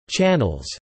information channels.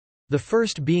 The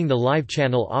first being the Live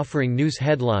channel offering news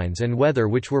headlines and weather,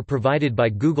 which were provided by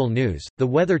Google News, the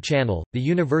Weather channel, the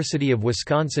University of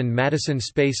Wisconsin-Madison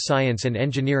Space Science and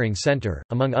Engineering Center,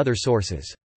 among other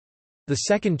sources. The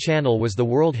second channel was the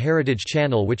World Heritage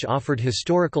channel, which offered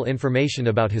historical information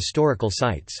about historical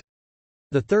sites.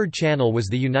 The third channel was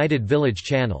the United Village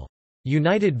channel.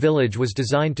 United Village was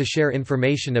designed to share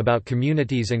information about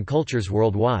communities and cultures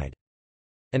worldwide.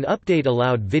 An update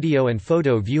allowed video and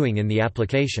photo viewing in the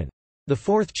application. The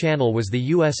fourth channel was the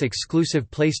US-exclusive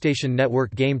PlayStation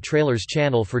Network Game Trailers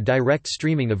channel for direct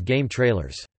streaming of game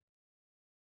trailers.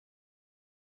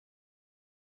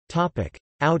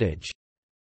 Outage.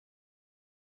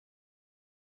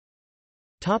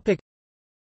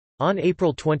 On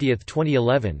April 20,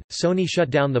 2011, Sony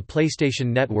shut down the PlayStation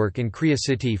Network in Korea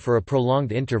City for a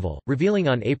prolonged interval, revealing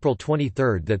on April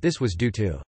 23 that this was due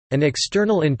to an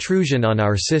external intrusion on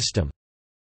our system.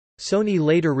 Sony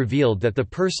later revealed that the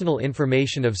personal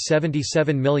information of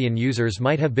 77 million users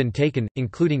might have been taken,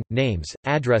 including names,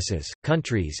 addresses,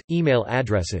 countries, email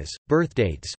addresses,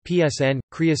 birthdates, PSN,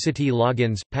 Korea City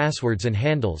logins, passwords and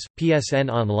handles,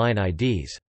 PSN online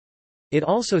IDs. It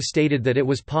also stated that it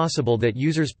was possible that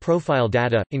users' profile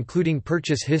data, including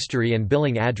purchase history and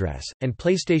billing address, and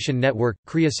PlayStation Network,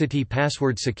 Korea City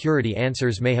password security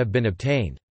answers may have been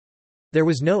obtained. There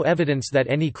was no evidence that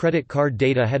any credit card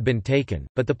data had been taken,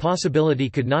 but the possibility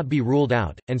could not be ruled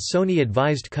out, and Sony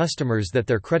advised customers that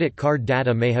their credit card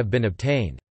data may have been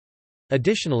obtained.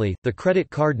 Additionally, the credit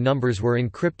card numbers were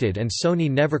encrypted and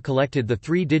Sony never collected the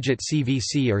 3-digit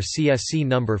CVC or CSC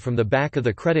number from the back of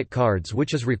the credit cards,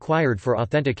 which is required for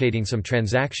authenticating some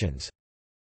transactions.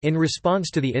 In response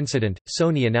to the incident,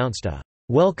 Sony announced a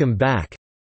 "Welcome Back"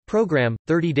 program,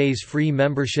 30 days free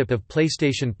membership of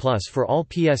PlayStation Plus for all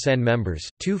PSN members,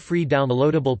 2 free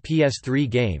downloadable PS3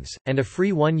 games, and a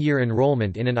free 1-year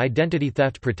enrollment in an identity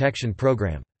theft protection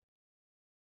program.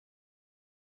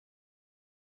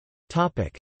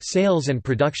 Sales and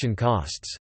production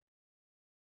costs.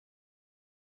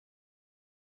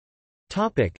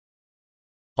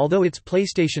 Although its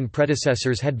PlayStation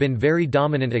predecessors had been very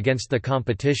dominant against the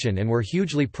competition and were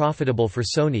hugely profitable for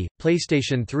Sony,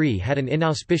 PlayStation 3 had an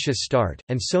inauspicious start,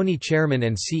 and Sony chairman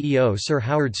and CEO Sir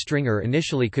Howard Stringer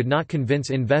initially could not convince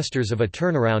investors of a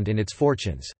turnaround in its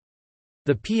fortunes.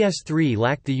 The PS3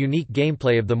 lacked the unique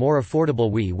gameplay of the more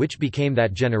affordable Wii, which became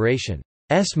that generation's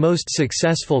most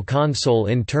successful console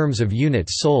in terms of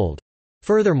units sold.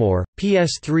 Furthermore,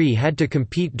 PS3 had to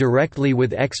compete directly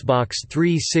with Xbox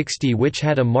 360, which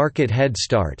had a market head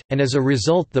start, and as a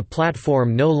result the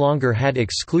platform no longer had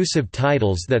exclusive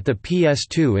titles that the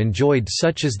PS2 enjoyed,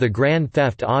 such as the Grand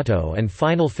Theft Auto and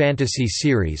Final Fantasy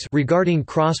series. Regarding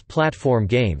cross-platform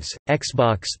games,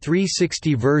 Xbox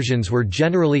 360 versions were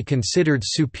generally considered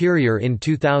superior in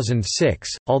 2006,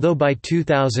 although by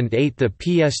 2008 the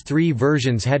PS3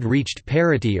 versions had reached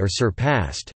parity or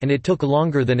surpassed, and it took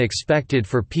longer than expected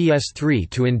for PS3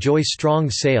 to enjoy strong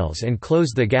sales and close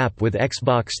the gap with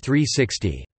Xbox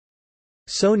 360.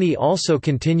 Sony also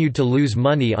continued to lose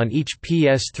money on each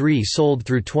PS3 sold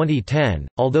through 2010,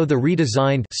 although the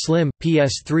redesigned slim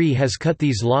PS3 has cut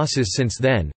these losses since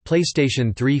then.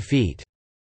 PlayStation 3 Feat's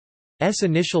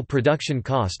initial production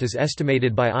cost is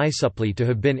estimated by iSupply to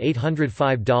have been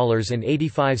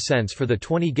 $805.85 for the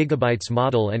 20 GB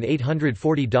model and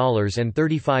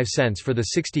 $840.35 for the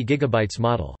 60 GB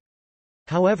model.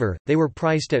 However, they were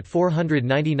priced at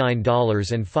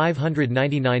 $499 and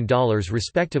 $599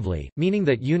 respectively, meaning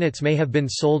that units may have been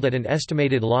sold at an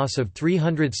estimated loss of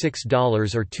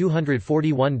 $306 or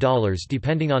 $241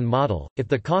 depending on model, if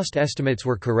the cost estimates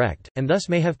were correct, and thus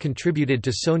may have contributed to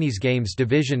Sony's games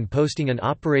division posting an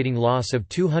operating loss of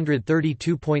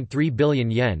 ¥232.3 billion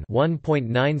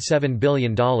 $1.97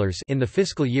 billion in the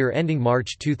fiscal year ending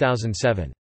March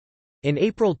 2007. In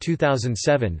April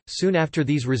 2007, soon after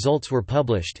these results were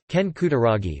published, Ken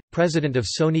Kutaragi, president of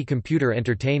Sony Computer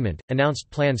Entertainment, announced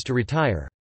plans to retire.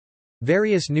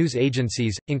 Various news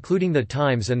agencies, including The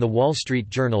Times and The Wall Street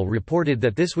Journal, reported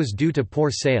that this was due to poor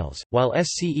sales, while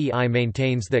SCEI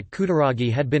maintains that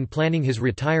Kutaragi had been planning his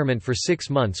retirement for 6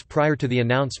 months prior to the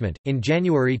announcement. In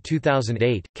January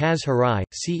 2008, Kaz Hirai,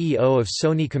 CEO of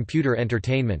Sony Computer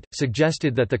Entertainment,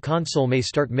 suggested that the console may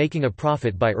start making a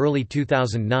profit by early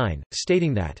 2009,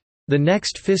 stating that, "The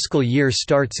next fiscal year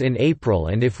starts in April,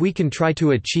 and if we can try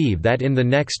to achieve that in the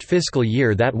next fiscal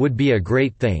year, that would be a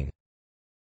great thing."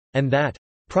 And that,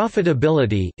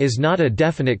 "Profitability is not a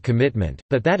definite commitment,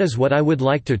 but that is what I would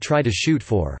like to try to shoot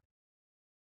for."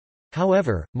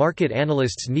 However, market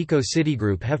analysts Nikko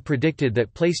Citigroup have predicted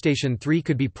that PlayStation 3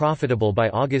 could be profitable by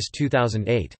August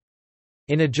 2008.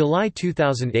 In a July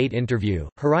 2008 interview,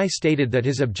 Hirai stated that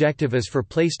his objective is for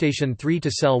PlayStation 3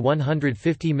 to sell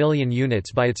 150 million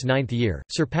units by its 9th year,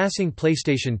 surpassing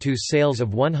PlayStation 2's sales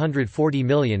of 140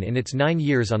 million in its 9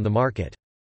 years on the market.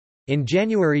 In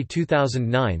January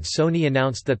 2009, Sony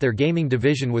announced that their gaming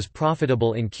division was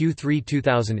profitable in Q3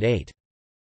 2008.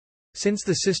 Since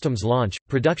the system's launch,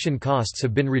 production costs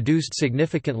have been reduced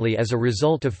significantly as a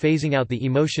result of phasing out the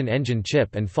Emotion Engine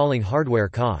chip and falling hardware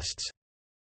costs.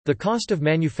 The cost of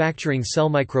manufacturing cell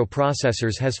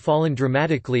microprocessors has fallen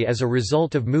dramatically as a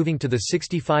result of moving to the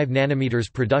 65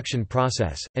 nm production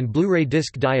process, and Blu-ray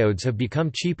disc diodes have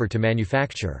become cheaper to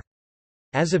manufacture.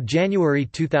 As of January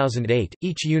 2008,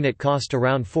 each unit cost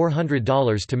around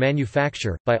 $400 to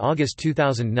manufacture. By August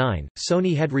 2009,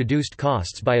 Sony had reduced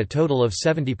costs by a total of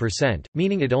 70%,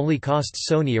 meaning it only costs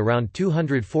Sony around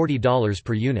 $240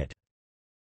 per unit.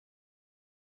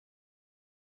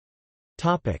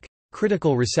 Topic: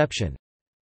 Critical reception.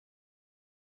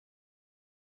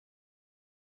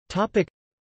 Topic: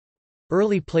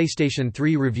 Early PlayStation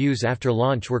 3 reviews after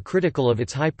launch were critical of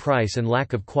its high price and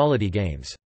lack of quality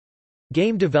games.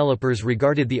 Game developers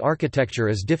regarded the architecture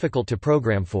as difficult to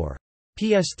program for.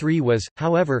 PS3 was,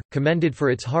 however, commended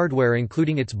for its hardware,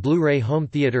 including its Blu-ray home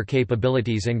theater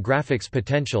capabilities and graphics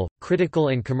potential. Critical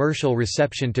and commercial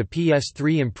reception to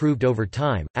PS3 improved over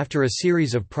time. After a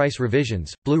series of price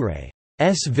revisions,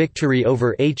 Blu-ray's victory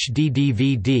over HD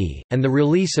DVD, and the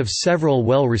release of several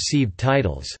well-received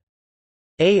titles.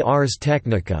 Ars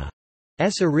Technica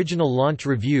original launch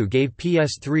review gave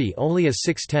PS3 only a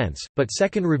 6/10, but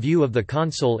second review of the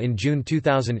console in June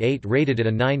 2008 rated it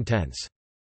a 9/10.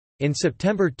 In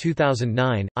September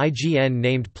 2009, IGN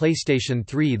named PlayStation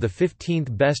 3 the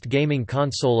 15th best gaming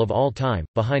console of all time,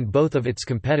 behind both of its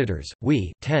competitors,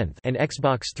 Wii 10th and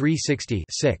Xbox 360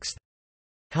 6th.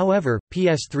 However,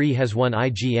 PS3 has won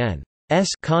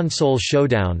IGN's Console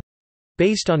Showdown,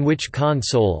 based on which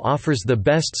console offers the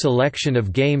best selection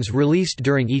of games released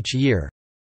during each year.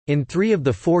 In 3 of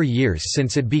the 4 years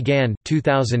since it began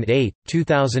 2008,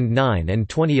 2009 and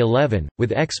 2011,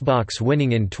 with Xbox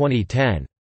winning in 2010.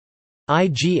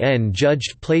 IGN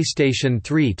judged PlayStation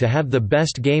 3 to have the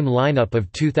best game lineup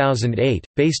of 2008,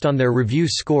 based on their review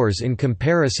scores in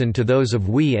comparison to those of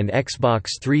Wii and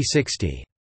Xbox 360.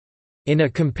 In a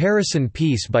comparison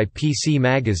piece by PC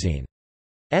Magazine,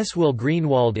 Will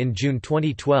Greenwald in June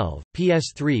 2012,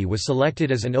 PS3 was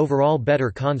selected as an overall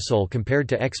better console compared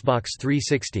to Xbox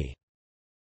 360.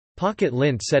 Pocket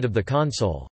Lint said of the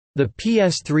console, "The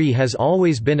PS3 has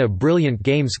always been a brilliant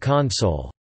games console,"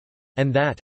 and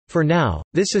that, "For now,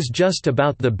 this is just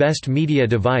about the best media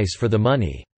device for the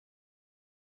money."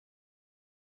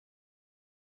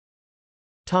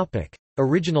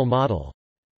 Original model.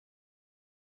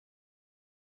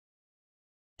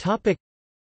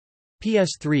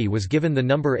 PS3 was given the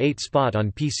number 8 spot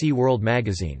on PC World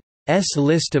magazine's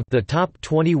list of the top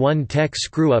 21 tech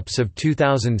screw-ups of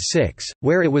 2006,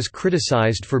 where it was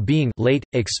criticized for being late,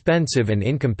 expensive and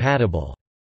incompatible.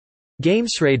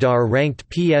 GamesRadar ranked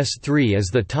PS3 as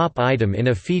the top item in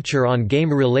a feature on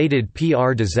game-related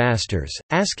PR disasters,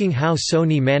 asking how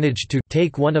Sony managed to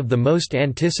take one of the most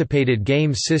anticipated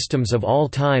game systems of all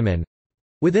time and,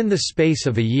 within the space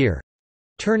of a year,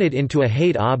 turn it into a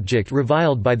hate object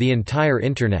reviled by the entire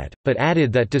Internet, but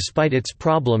added that despite its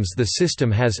problems the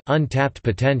system has untapped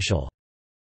potential.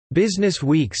 Business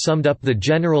Week summed up the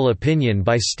general opinion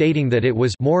by stating that it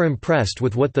was more impressed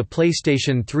with what the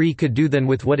PlayStation 3 could do than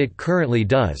with what it currently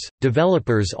does.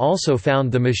 Developers also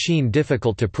found the machine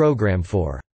difficult to program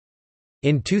for.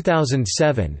 In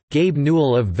 2007, Gabe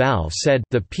Newell of Valve said,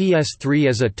 "The PS3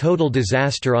 is a total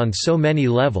disaster on so many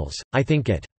levels, I think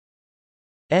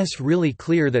it's really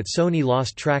clear that Sony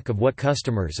lost track of what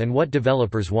customers and what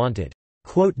developers wanted."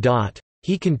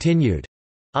 He continued,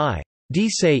 "I'd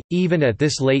say, even at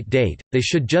this late date, they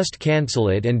should just cancel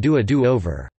it and do a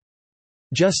do-over.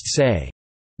 Just say,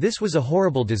 this was a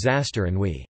horrible disaster and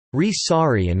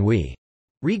sorry and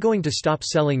going to stop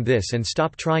selling this and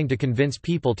stop trying to convince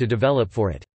people to develop for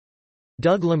it."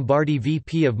 Doug Lombardi,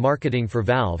 VP of Marketing for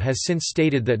Valve, has since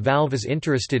stated that Valve is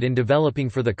interested in developing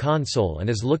for the console and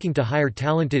is looking to hire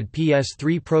talented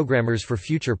PS3 programmers for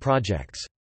future projects.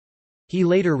 He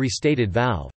later restated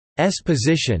Valve's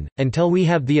position, "Until we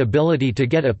have the ability to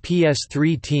get a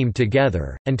PS3 team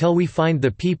together, until we find the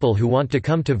people who want to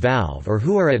come to Valve or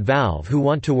who are at Valve who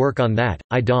want to work on that,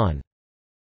 I don't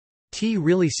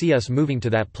really see us moving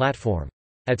to that platform."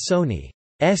 At Sony's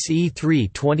E3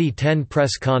 2010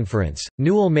 press conference,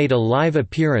 Newell made a live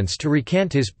appearance to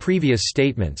recant his previous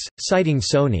statements, citing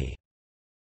Sony's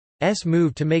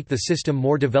move to make the system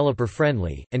more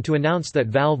developer-friendly, and to announce that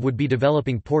Valve would be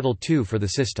developing Portal 2 for the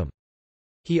system.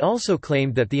 He also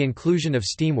claimed that the inclusion of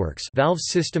Steamworks, Valve's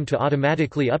system to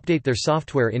automatically update their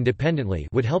software independently,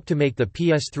 would help to make the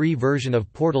PS3 version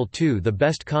of Portal 2 the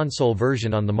best console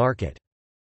version on the market.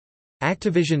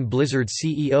 Activision Blizzard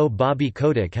CEO Bobby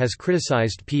Kotick has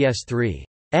criticized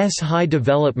PS3's high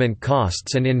development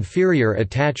costs and inferior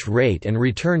attach rate and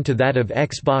return to that of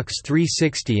Xbox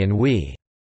 360 and Wii.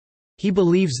 He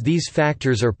believes these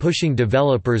factors are pushing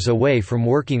developers away from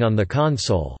working on the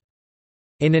console.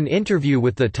 In an interview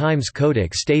with The Times,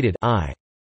 Kotick stated, "I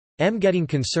am getting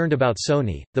concerned about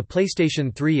Sony. The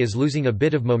PlayStation 3 is losing a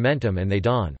bit of momentum and they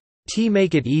don't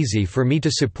make it easy for me to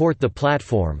support the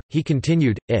platform." He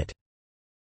continued, "It's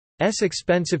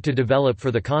expensive to develop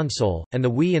for the console, and the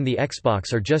Wii and the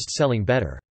Xbox are just selling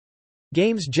better.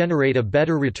 Games generate a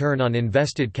better return on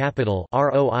invested capital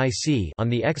 (ROIC) on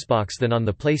the Xbox than on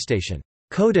the PlayStation."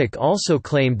 Kotick also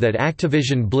claimed that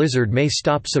Activision Blizzard may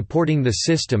stop supporting the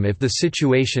system if the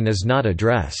situation is not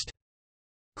addressed.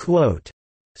 Quote,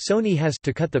 "Sony has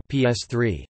to cut the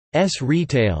PS3's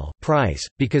retail price,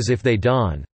 because if they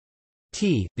don't,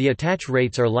 the attach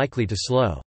rates are likely to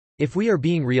slow. If we are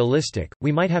being realistic,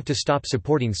 we might have to stop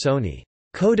supporting Sony."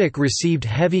 Kotick received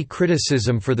heavy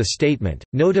criticism for the statement,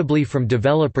 notably from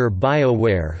developer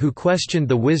BioWare, who questioned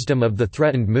the wisdom of the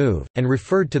threatened move, and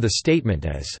referred to the statement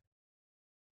as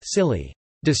silly.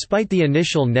 Despite the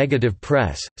initial negative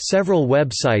press, several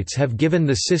websites have given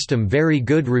the system very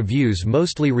good reviews,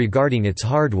 mostly regarding its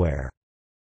hardware.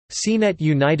 CNET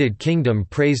United Kingdom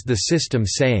praised the system,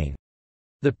 saying,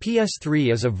 "The PS3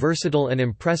 is a versatile and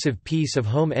impressive piece of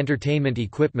home entertainment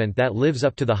equipment that lives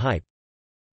up to the hype.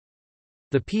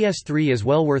 The PS3 is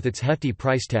well worth its hefty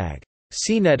price tag.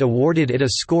 CNET awarded it a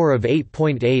score of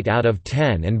 8.8 out of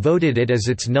 10 and voted it as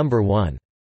its number 1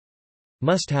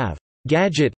 must-have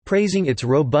gadget, praising its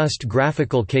robust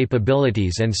graphical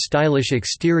capabilities and stylish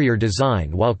exterior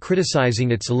design while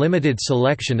criticizing its limited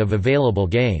selection of available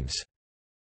games."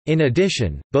 In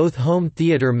addition, both Home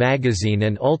Theater Magazine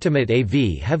and Ultimate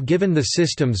AV have given the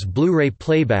system's Blu-ray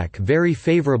playback very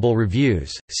favorable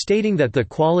reviews, stating that the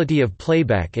quality of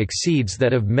playback exceeds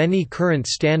that of many current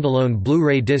standalone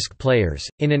Blu-ray disc players.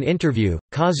 In an interview,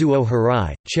 Kazuo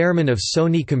Hirai, chairman of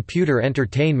Sony Computer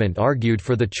Entertainment, argued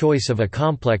for the choice of a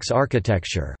complex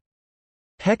architecture.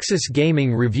 Hexus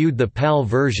Gaming reviewed the PAL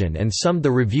version and summed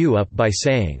the review up by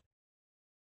saying,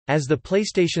 "As the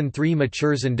PlayStation 3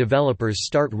 matures and developers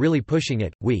start really pushing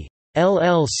it, we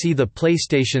see the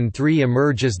PlayStation 3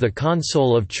 emerge as the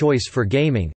console of choice for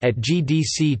gaming." At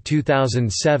GDC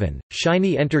 2007,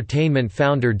 Shiny Entertainment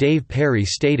founder Dave Perry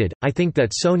stated, "I think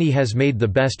that Sony has made the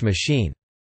best machine.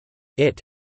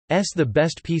 It's the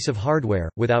best piece of hardware,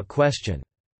 without question."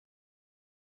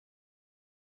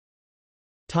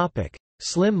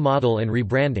 Slim model and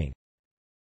rebranding.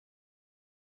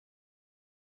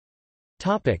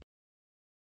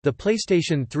 The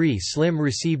PlayStation 3 Slim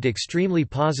received extremely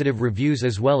positive reviews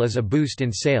as well as a boost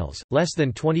in sales. Less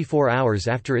than 24 hours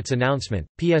after its announcement,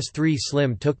 PS3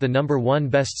 Slim took the #1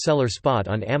 bestseller spot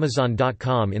on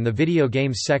Amazon.com in the video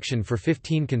games section for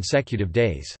 15 consecutive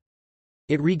days.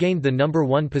 It regained the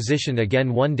 #1 position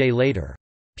again one day later.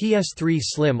 PS3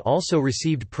 Slim also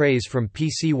received praise from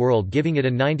PC World, giving it a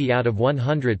 90 out of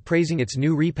 100, praising its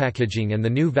new repackaging and the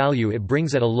new value it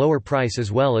brings at a lower price,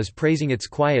 as well as praising its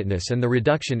quietness and the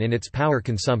reduction in its power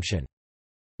consumption.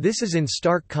 This is in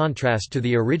stark contrast to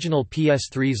the original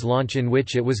PS3's launch, in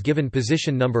which it was given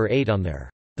position number 8 on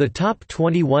their The Top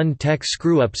 21 Tech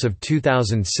Screw-Ups of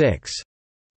 2006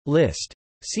 list.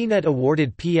 CNET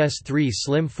awarded PS3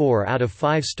 Slim 4 out of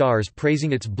 5 stars,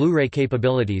 praising its Blu-ray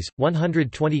capabilities,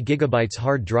 120GB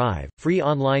hard drive, free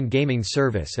online gaming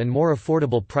service and more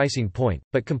affordable pricing point,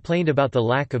 but complained about the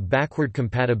lack of backward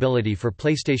compatibility for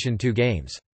PlayStation 2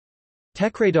 games.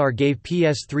 TechRadar gave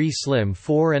PS3 Slim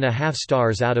 4.5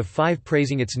 stars out of 5,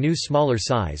 praising its new smaller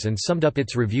size, and summed up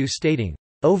its review stating,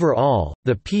 "Overall,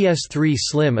 the PS3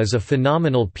 Slim is a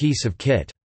phenomenal piece of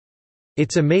kit.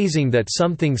 It's amazing that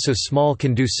something so small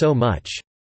can do so much."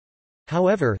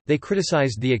 However, they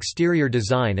criticized the exterior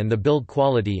design and the build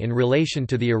quality in relation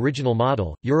to the original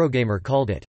model. Eurogamer called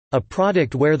it, "a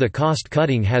product where the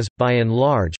cost-cutting has, by and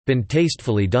large, been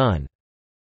tastefully done,"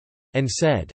 and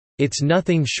said, "It's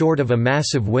nothing short of a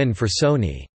massive win for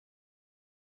Sony."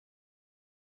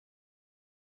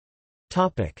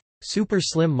 Super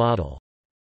Slim model.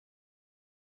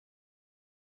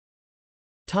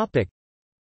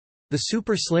 The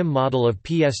Super Slim model of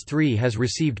PS3 has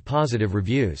received positive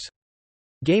reviews.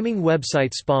 Gaming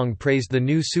website Spong praised the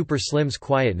new Super Slim's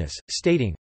quietness,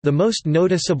 stating, "The most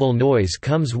noticeable noise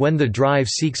comes when the drive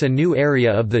seeks a new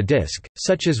area of the disk,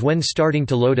 such as when starting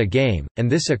to load a game, and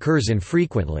this occurs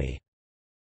infrequently."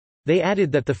 They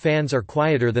added that the fans are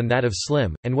quieter than that of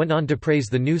Slim, and went on to praise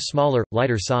the new smaller,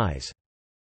 lighter size.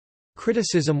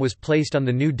 Criticism was placed on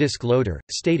the new disc loader,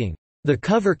 stating, "The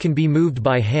cover can be moved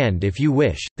by hand if you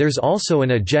wish, there's also an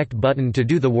eject button to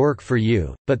do the work for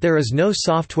you, but there is no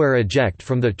software eject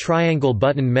from the triangle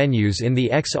button menus in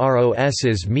the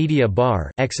XROS's Media Bar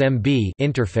 (XMB)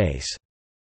 interface.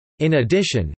 In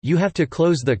addition, you have to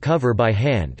close the cover by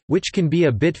hand, which can be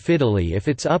a bit fiddly if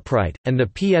it's upright, and the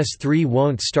PS3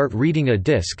 won't start reading a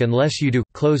disc unless you do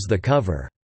close the cover."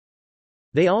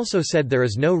 They also said there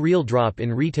is no real drop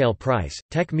in retail price.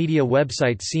 Tech media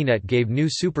website CNET gave new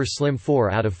Super Slim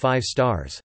 4 out of 5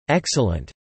 stars,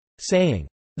 "Excellent," saying,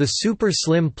 "The Super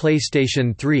Slim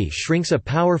PlayStation 3 shrinks a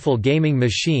powerful gaming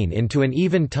machine into an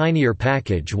even tinier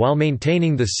package while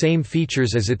maintaining the same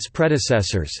features as its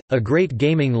predecessors, a great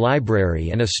gaming library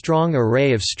and a strong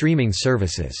array of streaming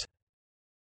services,"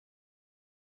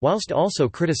 whilst also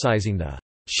criticizing the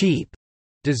cheap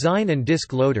design and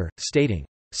disc loader, stating,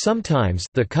 "Sometimes,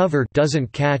 the cover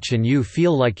doesn't catch and you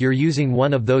feel like you're using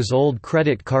one of those old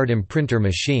credit card imprinter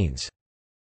machines.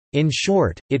 In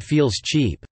short, it feels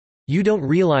cheap. You don't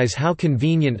realize how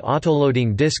convenient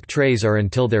autoloading disc trays are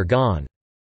until they're gone.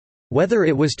 Whether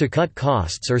it was to cut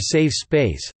costs or save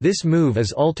space, this move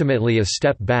is ultimately a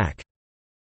step back."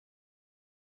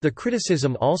 The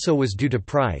criticism also was due to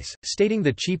price, stating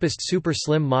the cheapest Super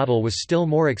Slim model was still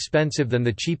more expensive than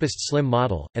the cheapest Slim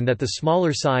model, and that the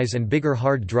smaller size and bigger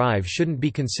hard drive shouldn't be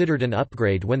considered an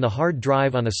upgrade when the hard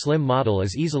drive on a Slim model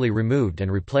is easily removed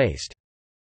and replaced.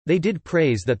 They did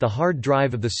praise that the hard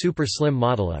drive of the Super Slim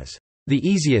model is the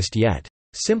easiest yet.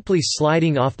 Simply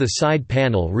sliding off the side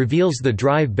panel reveals the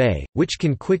drive bay, which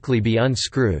can quickly be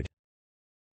unscrewed.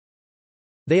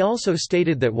 They also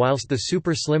stated that whilst the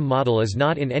Super Slim model is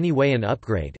not in any way an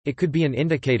upgrade, it could be an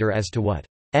indicator as to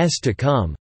what's to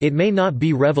come. It may not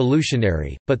be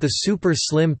revolutionary, but the Super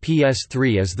Slim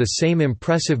PS3 is the same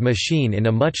impressive machine in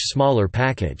a much smaller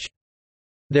package.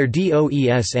 There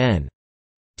doesn't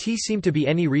seem to be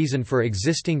any reason for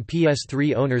existing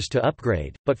PS3 owners to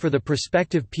upgrade, but for the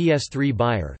prospective PS3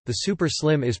 buyer, the Super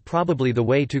Slim is probably the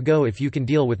way to go if you can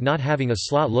deal with not having a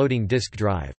slot-loading disk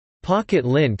drive. Pocket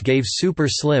Lint gave Super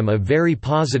Slim a very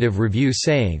positive review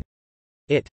saying,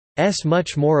 "It's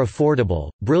much more affordable,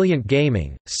 brilliant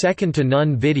gaming,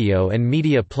 second-to-none video and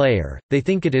media player. They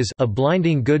think it is a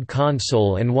blinding good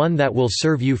console and one that will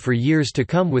serve you for years to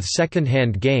come with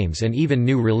second-hand games and even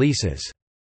new releases.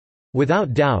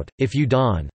 Without doubt, if you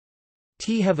don't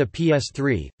have a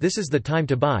PS3, this is the time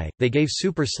to buy." They gave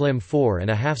Super Slim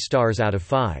 4.5 stars out of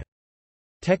 5.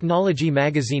 Technology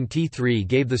magazine T3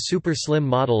 gave the Super Slim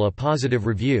model a positive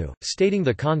review, stating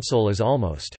the console is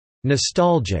almost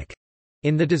nostalgic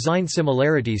in the design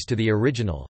similarities to the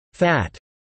original Fat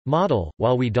model.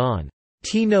 While we don't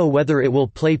know whether it will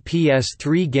play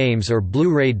PS3 games or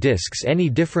Blu-ray discs any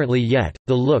differently yet,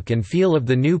 the look and feel of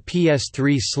the new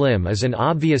PS3 Slim is an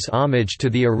obvious homage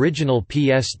to the original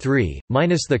PS3,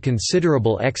 minus the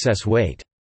considerable excess weight.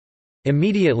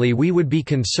 Immediately we would be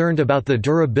concerned about the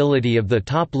durability of the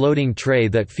top-loading tray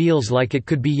that feels like it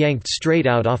could be yanked straight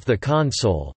out off the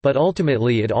console, but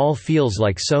ultimately it all feels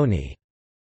like Sony's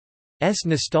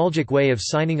nostalgic way of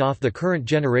signing off the current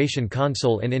generation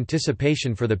console in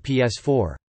anticipation for the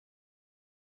PS4.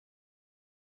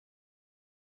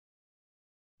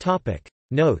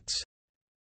 Notes.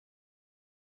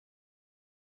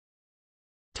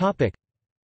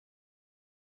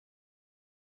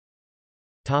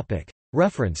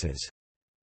 References.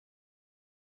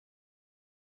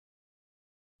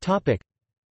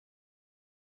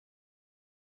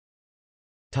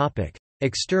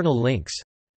 External links.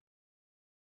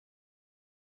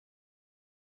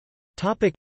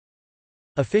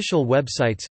 Official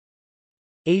websites.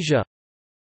 Asia,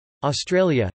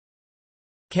 Australia,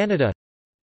 Canada,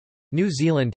 New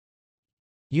Zealand,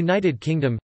 United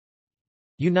Kingdom,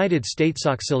 United States.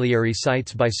 Auxiliary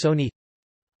sites by Sony.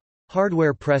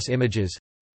 Hardware press images.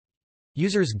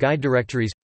 Users guide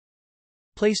directories.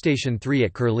 PlayStation 3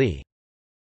 at Curlie.